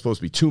death count supposed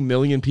to be? 2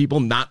 million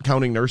people, not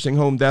counting nursing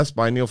home deaths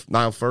by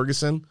Niall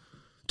Ferguson?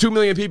 2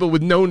 million people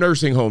with no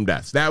nursing home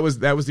deaths. That was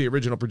the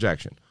original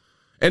projection.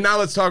 And now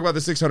let's talk about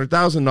the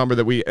 600,000 number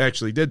that we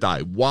actually did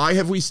die. Why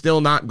have we still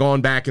not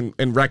gone back and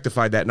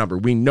rectified that number?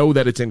 We know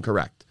that it's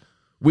incorrect.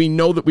 We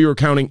know that we were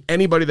counting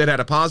anybody that had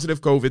a positive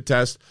COVID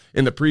test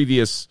in the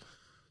previous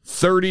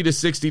 30 to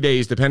 60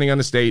 days, depending on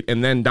the state,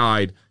 and then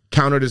died,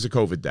 counted as a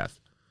COVID death.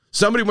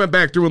 Somebody went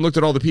back through and looked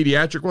at all the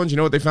pediatric ones. You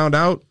know what they found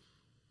out?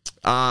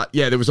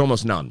 There was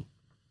almost none.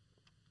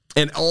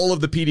 And all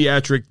of the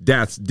pediatric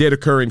deaths did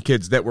occur in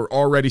kids that were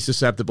already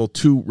susceptible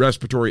to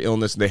respiratory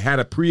illness. They had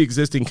a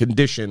pre-existing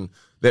condition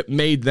that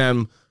made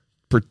them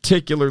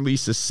particularly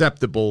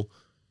susceptible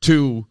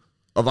to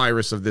a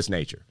virus of this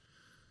nature.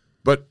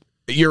 But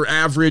your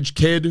average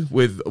kid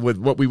with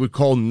what we would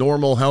call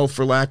normal health,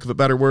 for lack of a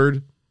better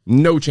word,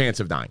 no chance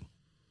of dying.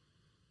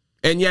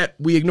 And yet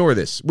we ignore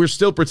this. We're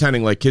still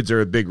pretending like kids are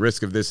a big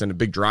risk of this and a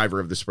big driver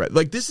of the spread.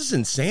 Like, this is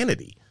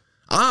insanity.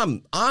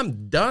 I'm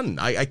done.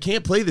 I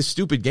can't play this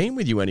stupid game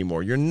with you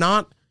anymore. You're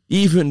not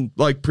even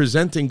like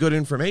presenting good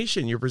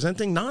information. You're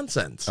presenting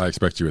nonsense. I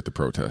expect you at the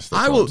protest.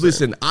 I will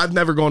listen. I've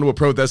never gone to a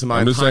protest in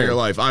my entire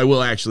life. I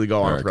will actually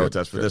go on a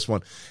protest for this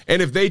one.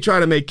 And if they try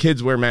to make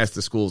kids wear masks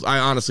to schools, I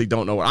honestly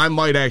don't know. I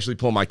might actually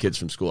pull my kids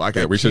from school.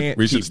 We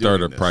should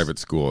start a private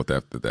school at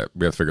that.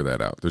 We have to figure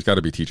that out. There's got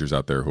to be teachers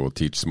out there who will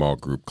teach small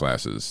group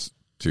classes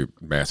to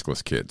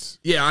maskless kids.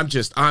 Yeah,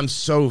 I'm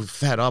so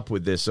fed up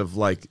with this. Of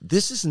like,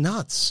 this is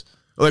nuts.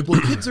 Like,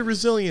 well, kids are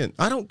resilient.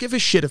 I don't give a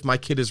shit if my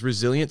kid is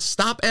resilient.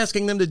 Stop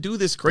asking them to do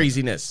this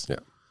craziness. Yeah.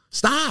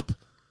 Stop.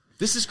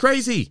 This is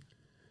crazy.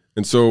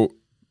 And so,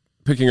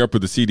 picking up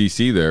with the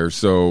CDC there,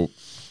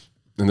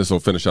 and this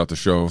will finish out the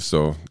show.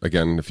 So,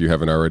 again, if you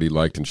haven't already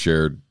liked and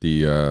shared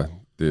the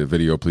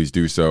video, please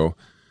do so.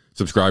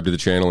 Subscribe to the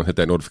channel and hit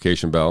that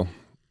notification bell.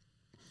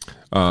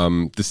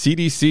 The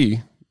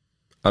CDC,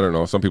 I don't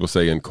know, some people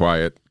say in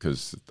quiet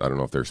because I don't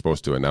know if they're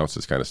supposed to announce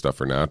this kind of stuff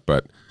or not,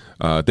 but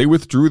they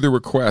withdrew the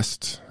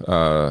request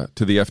to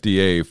the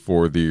FDA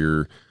for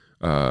the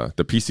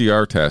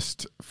PCR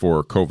test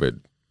for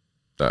COVID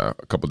a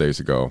couple days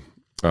ago.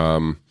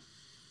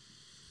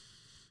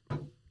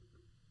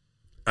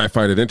 I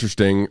find it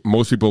interesting.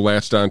 Most people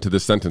latched on to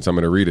this sentence. I'm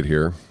going to read it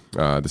here.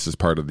 This is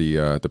part of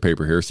the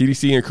paper here.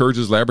 CDC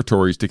encourages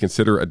laboratories to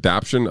consider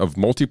adoption of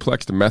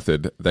multiplexed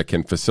method that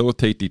can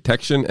facilitate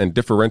detection and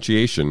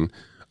differentiation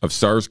of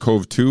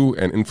SARS-CoV-2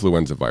 and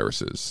influenza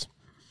viruses.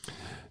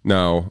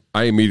 Now,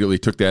 I immediately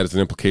took that as an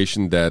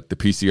implication that the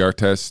PCR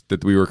test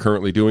that we were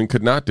currently doing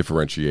could not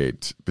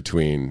differentiate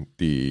between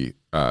the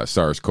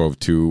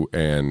SARS-CoV-2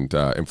 and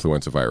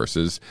influenza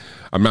viruses.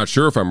 I'm not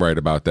sure if I'm right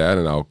about that,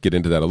 and I'll get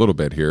into that a little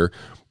bit here.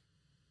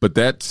 But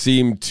that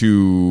seemed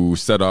to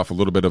set off a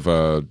little bit of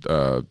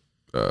a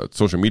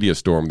social media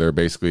storm there,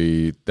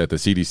 basically, that the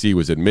CDC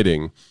was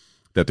admitting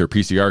that their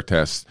PCR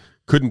tests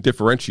couldn't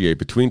differentiate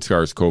between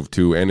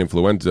SARS-CoV-2 and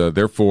influenza,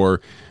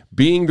 therefore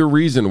being the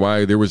reason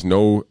why there was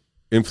no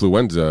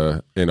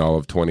influenza in all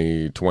of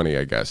 2020,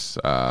 I guess.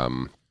 I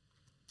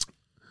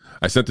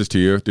sent this to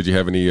you. Did you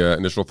have any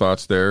initial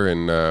thoughts there,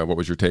 and what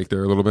was your take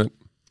there a little bit?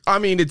 I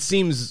mean, it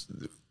seems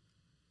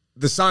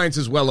the science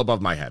is well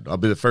above my head. I'll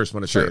be the first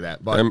one to say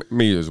that. But, and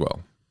me as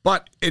well.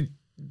 But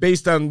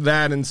based on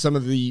that and some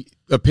of the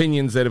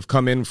opinions that have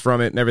come in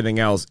from it and everything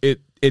else,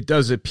 it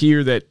does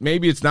appear that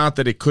maybe it's not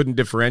that it couldn't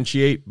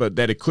differentiate, but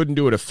that it couldn't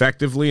do it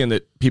effectively and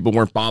that people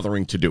weren't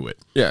bothering to do it.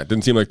 Yeah, it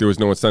didn't seem like there was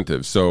no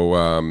incentive.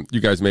 So you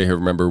guys may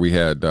remember we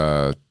had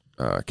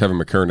Kevin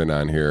McKernan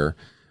on here.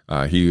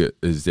 He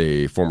is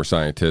a former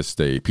scientist,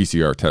 a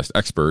PCR test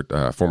expert,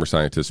 former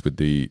scientist with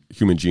the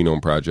Human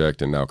Genome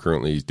Project, and now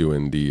currently he's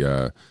doing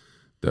the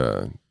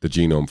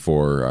genome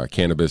for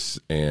cannabis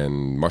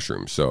and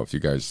mushrooms. So if you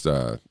guys,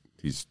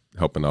 he's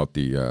helping out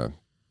the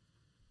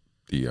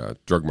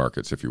drug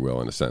markets, if you will,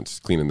 in a sense,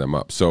 cleaning them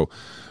up. So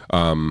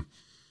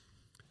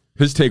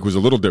his take was a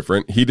little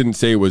different. He didn't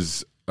say it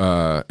was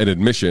an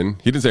admission.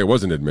 He didn't say it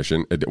was an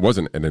admission. It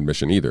wasn't an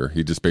admission either.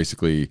 He just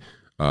basically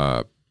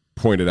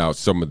pointed out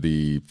some of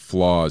the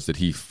flaws that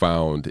he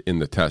found in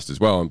the test as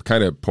well, and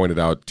kind of pointed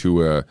out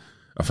to a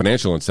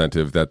financial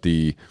incentive that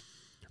the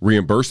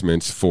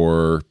reimbursements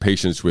for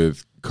patients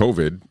with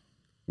COVID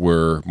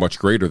were much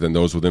greater than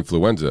those with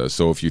influenza.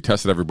 So if you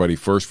tested everybody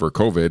first for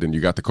COVID and you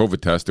got the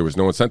COVID test, there was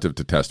no incentive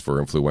to test for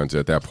influenza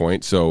at that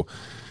point. So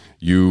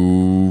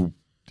your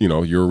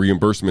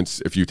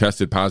reimbursements, if you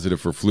tested positive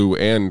for flu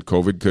and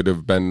COVID, could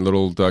have been a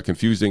little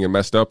confusing and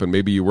messed up, and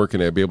maybe you weren't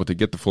going to be able to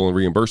get the full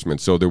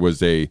reimbursement. So there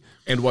was a...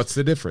 And what's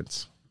the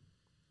difference?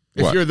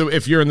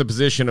 If you're in the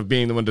position of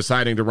being the one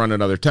deciding to run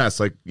another test,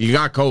 like you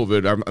got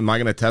COVID, am I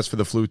going to test for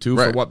the flu too?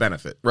 Right. For what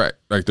benefit? Right.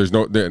 Like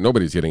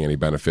nobody's getting any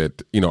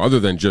benefit, other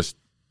than just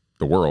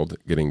the world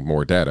getting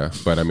more data.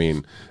 But I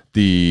mean,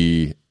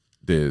 the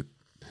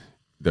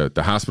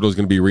hospital is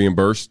going to be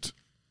reimbursed,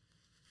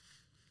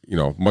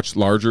 much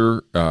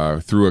larger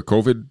through a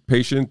COVID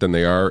patient than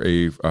they are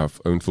a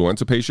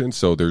influenza patient.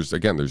 So there's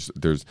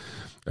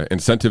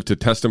incentive to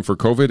test them for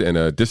COVID and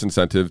a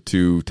disincentive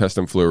to test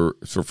them for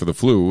the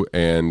flu.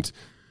 And,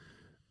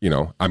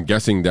 I'm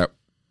guessing that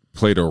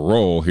played a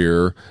role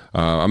here.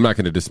 I'm not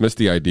going to dismiss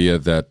the idea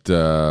that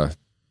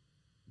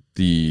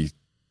the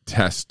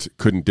test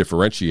couldn't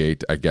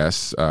differentiate, I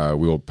guess.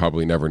 We'll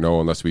probably never know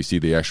unless we see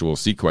the actual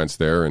sequence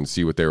there and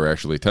see what they were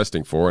actually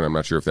testing for. And I'm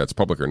not sure if that's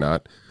public or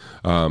not.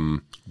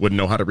 Wouldn't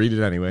know how to read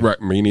it anyway.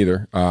 Right, me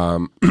neither.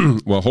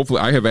 Well,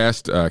 hopefully, I have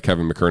asked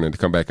Kevin McKernan to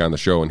come back on the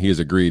show, and he has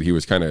agreed. He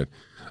was kind of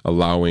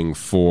allowing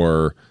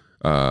for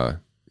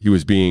he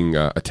was being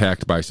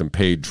attacked by some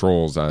paid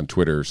trolls on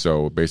Twitter,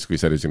 so basically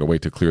said he's going to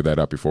wait to clear that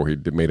up before he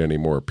made any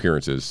more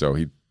appearances. So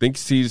he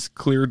thinks he's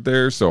cleared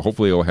there, so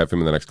hopefully he'll have him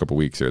in the next couple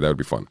weeks here. That would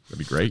be fun. That'd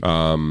be great.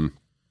 But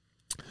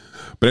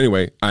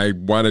anyway, I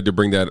wanted to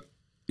bring that,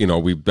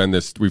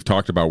 we've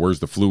talked about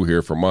where's the flu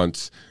here for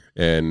months,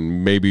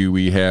 and maybe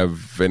we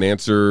have an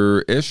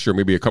answer-ish, or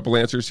maybe a couple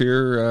answers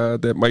here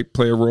that might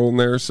play a role in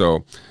there.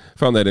 So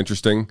found that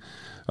interesting.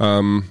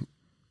 Mr.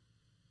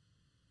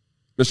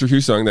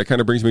 Husung, that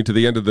kind of brings me to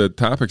the end of the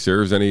topics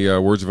here. Is there any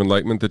words of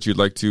enlightenment that you'd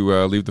like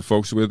to leave the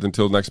folks with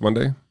until next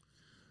Monday?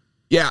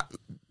 Yeah.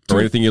 Or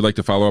anything you'd like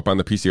to follow up on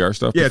the PCR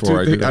stuff? Yeah,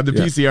 before I do that? The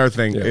PCR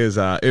thing is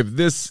if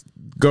this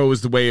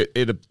goes the way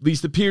it at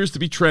least appears to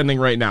be trending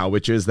right now,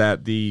 which is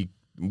that the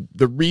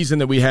reason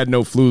that we had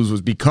no flus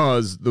was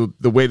because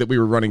the way that we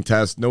were running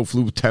tests, no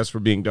flu tests were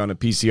being done, and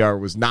PCR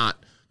was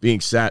not being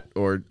set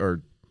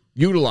or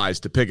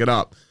utilized to pick it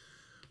up.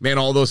 Man,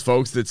 all those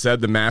folks that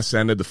said the masks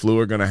ended the flu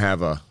are going to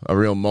have a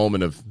real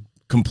moment of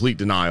complete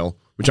denial,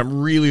 which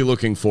I'm really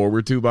looking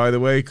forward to, by the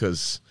way,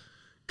 because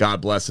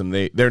God bless them.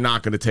 They're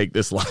not going to take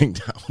this lying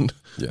down.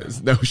 Yeah.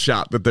 There's no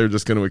shot that they're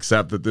just going to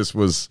accept that this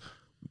was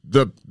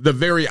the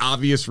very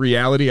obvious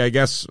reality, I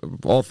guess,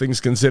 all things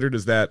considered,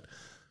 is that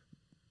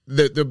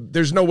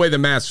there's no way the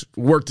masks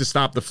worked to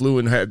stop the flu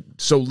and had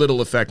so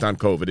little effect on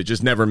COVID. It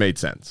just never made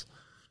sense.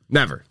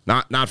 Never.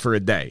 Not for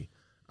a day.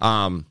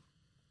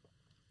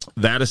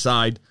 That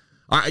aside,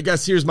 I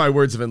guess here's my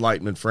words of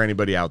enlightenment for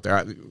anybody out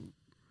there.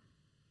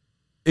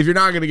 If you're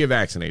not going to get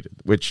vaccinated,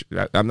 which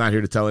I'm not here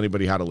to tell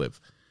anybody how to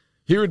live,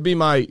 here would be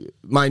my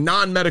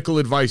non-medical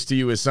advice to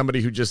you as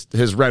somebody who just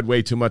has read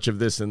way too much of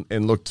this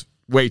and looked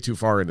way too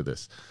far into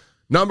this.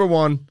 Number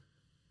one,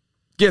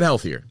 get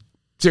healthier.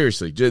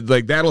 Seriously,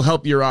 like that'll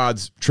help your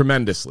odds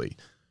tremendously.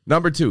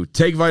 Number two,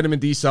 take vitamin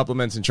D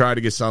supplements and try to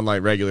get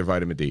sunlight, regular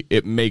vitamin D.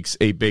 It makes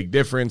a big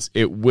difference.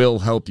 It will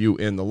help you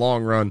in the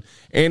long run.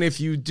 And if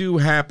you do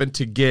happen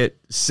to get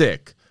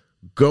sick,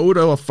 go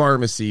to a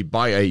pharmacy,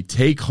 buy a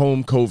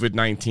take-home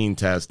COVID-19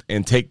 test,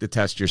 and take the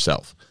test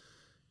yourself.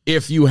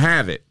 If you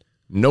have it,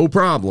 no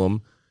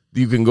problem.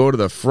 You can go to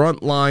the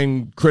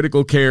Frontline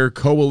Critical Care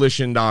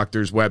Coalition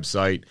Doctors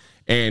website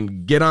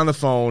and get on the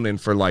phone, and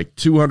for like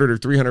 $200 or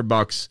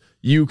 $300,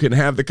 you can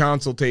have the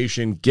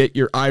consultation, get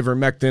your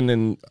ivermectin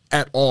and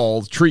et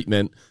al.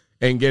 Treatment,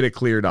 and get it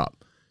cleared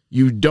up.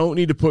 You don't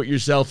need to put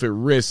yourself at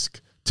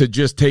risk to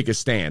just take a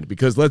stand,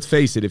 because let's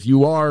face it, if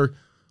you are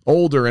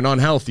older and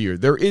unhealthier,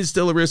 there is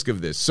still a risk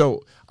of this.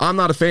 So I'm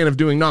not a fan of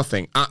doing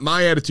nothing.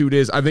 My attitude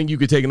is I think you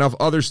could take enough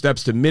other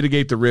steps to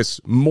mitigate the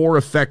risks more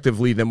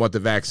effectively than what the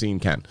vaccine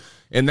can.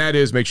 And that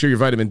is make sure your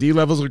vitamin D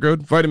levels are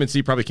good. Vitamin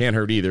C probably can't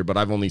hurt either, but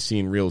I've only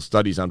seen real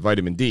studies on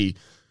vitamin D.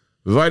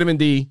 Vitamin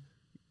D,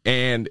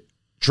 and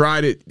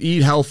try to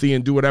eat healthy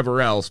and do whatever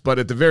else. But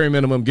at the very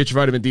minimum, get your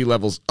vitamin D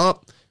levels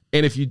up.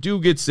 And if you do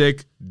get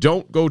sick,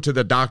 don't go to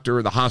the doctor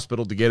or the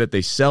hospital to get it.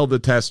 They sell the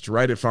tests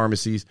right at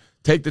pharmacies.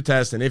 Take the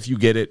test, and if you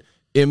get it,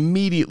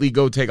 immediately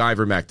go take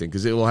ivermectin,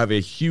 because it will have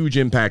a huge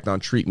impact on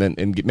treatment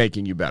and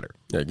making you better.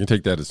 Yeah, you can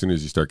take that as soon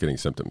as you start getting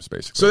symptoms,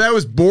 basically. So that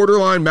was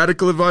borderline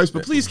medical advice,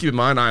 but please keep in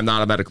mind, I am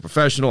not a medical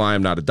professional. I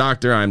am not a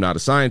doctor. I am not a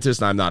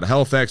scientist. I am not a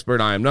health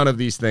expert. I am none of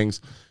these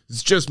things.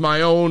 It's just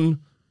my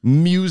own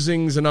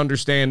musings and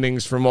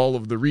understandings from all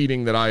of the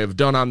reading that I have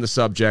done on the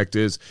subject.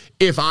 Is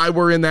if I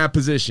were in that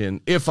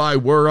position, if I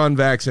were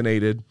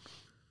unvaccinated,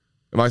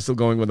 am I still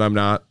going with I'm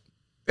not?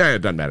 Yeah, it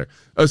doesn't matter.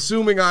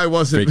 Assuming I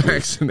wasn't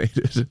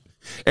vaccinated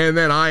and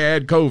then I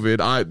had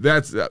COVID,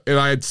 if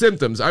I had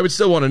symptoms, I would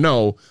still want to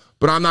know,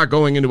 but I'm not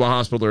going into a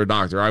hospital or a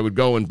doctor. I would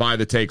go and buy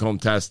the take-home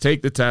test,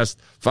 take the test,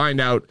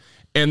 find out,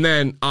 and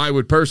then I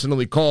would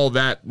personally call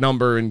that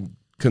number and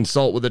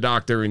consult with a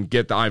doctor and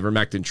get the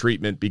ivermectin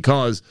treatment,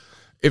 because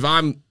if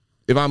I'm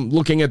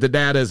looking at the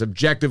data as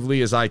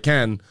objectively as I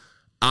can,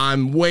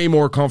 I'm way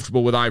more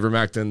comfortable with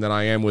ivermectin than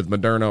I am with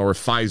Moderna or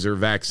Pfizer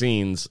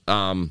vaccines.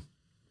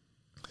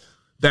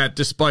 That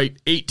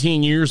despite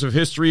 18 years of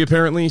history,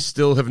 apparently,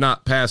 still have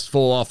not passed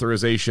full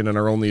authorization and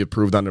are only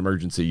approved on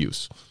emergency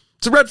use.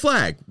 It's a red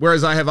flag,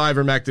 whereas I have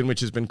ivermectin, which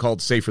has been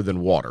called safer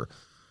than water.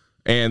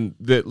 And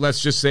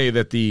let's just say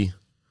that the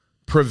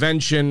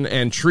prevention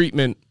and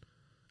treatment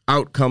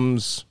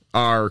outcomes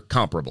are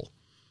comparable.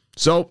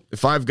 So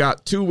if I've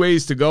got two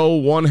ways to go,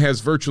 one has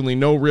virtually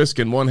no risk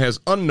and one has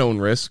unknown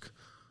risk,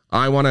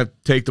 I want to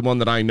take the one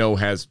that I know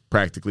has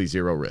practically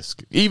zero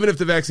risk. Even if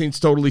the vaccine's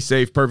totally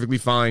safe, perfectly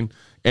fine,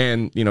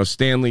 and,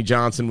 Stanley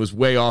Johnson was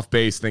way off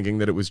base thinking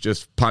that it was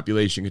just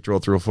population control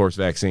through a forced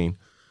vaccine.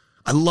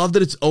 I love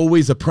that it's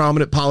always a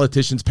prominent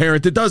politician's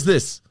parent that does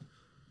this.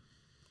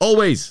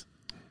 Always.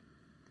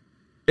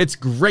 It's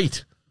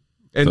great.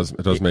 And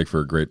it does make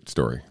for a great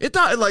story. It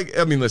does.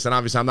 Listen,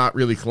 obviously I'm not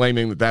really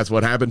claiming that that's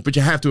what happened, but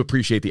you have to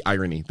appreciate the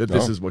irony that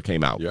this is what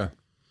came out. Yeah.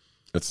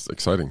 It's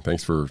exciting.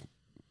 Thanks for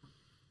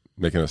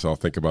making us all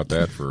think about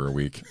that for a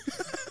week.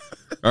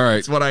 All right.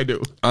 That's what I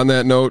do. On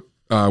that note,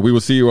 we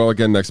will see you all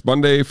again next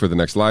Monday for the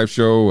next live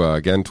show.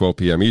 Again, 12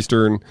 p.m.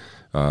 Eastern.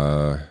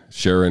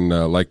 Share and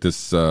like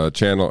this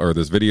channel or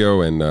this video,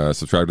 and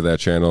subscribe to that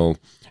channel.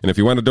 And if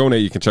you want to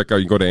donate, you can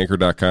go to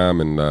anchor.com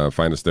and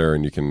find us there,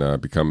 and you can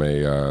become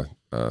a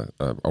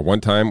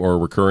one-time or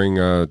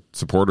recurring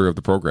supporter of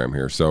the program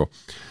here. So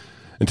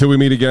until we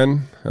meet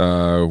again,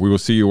 we will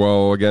see you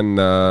all again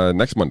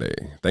next Monday.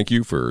 Thank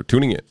you for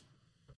tuning in.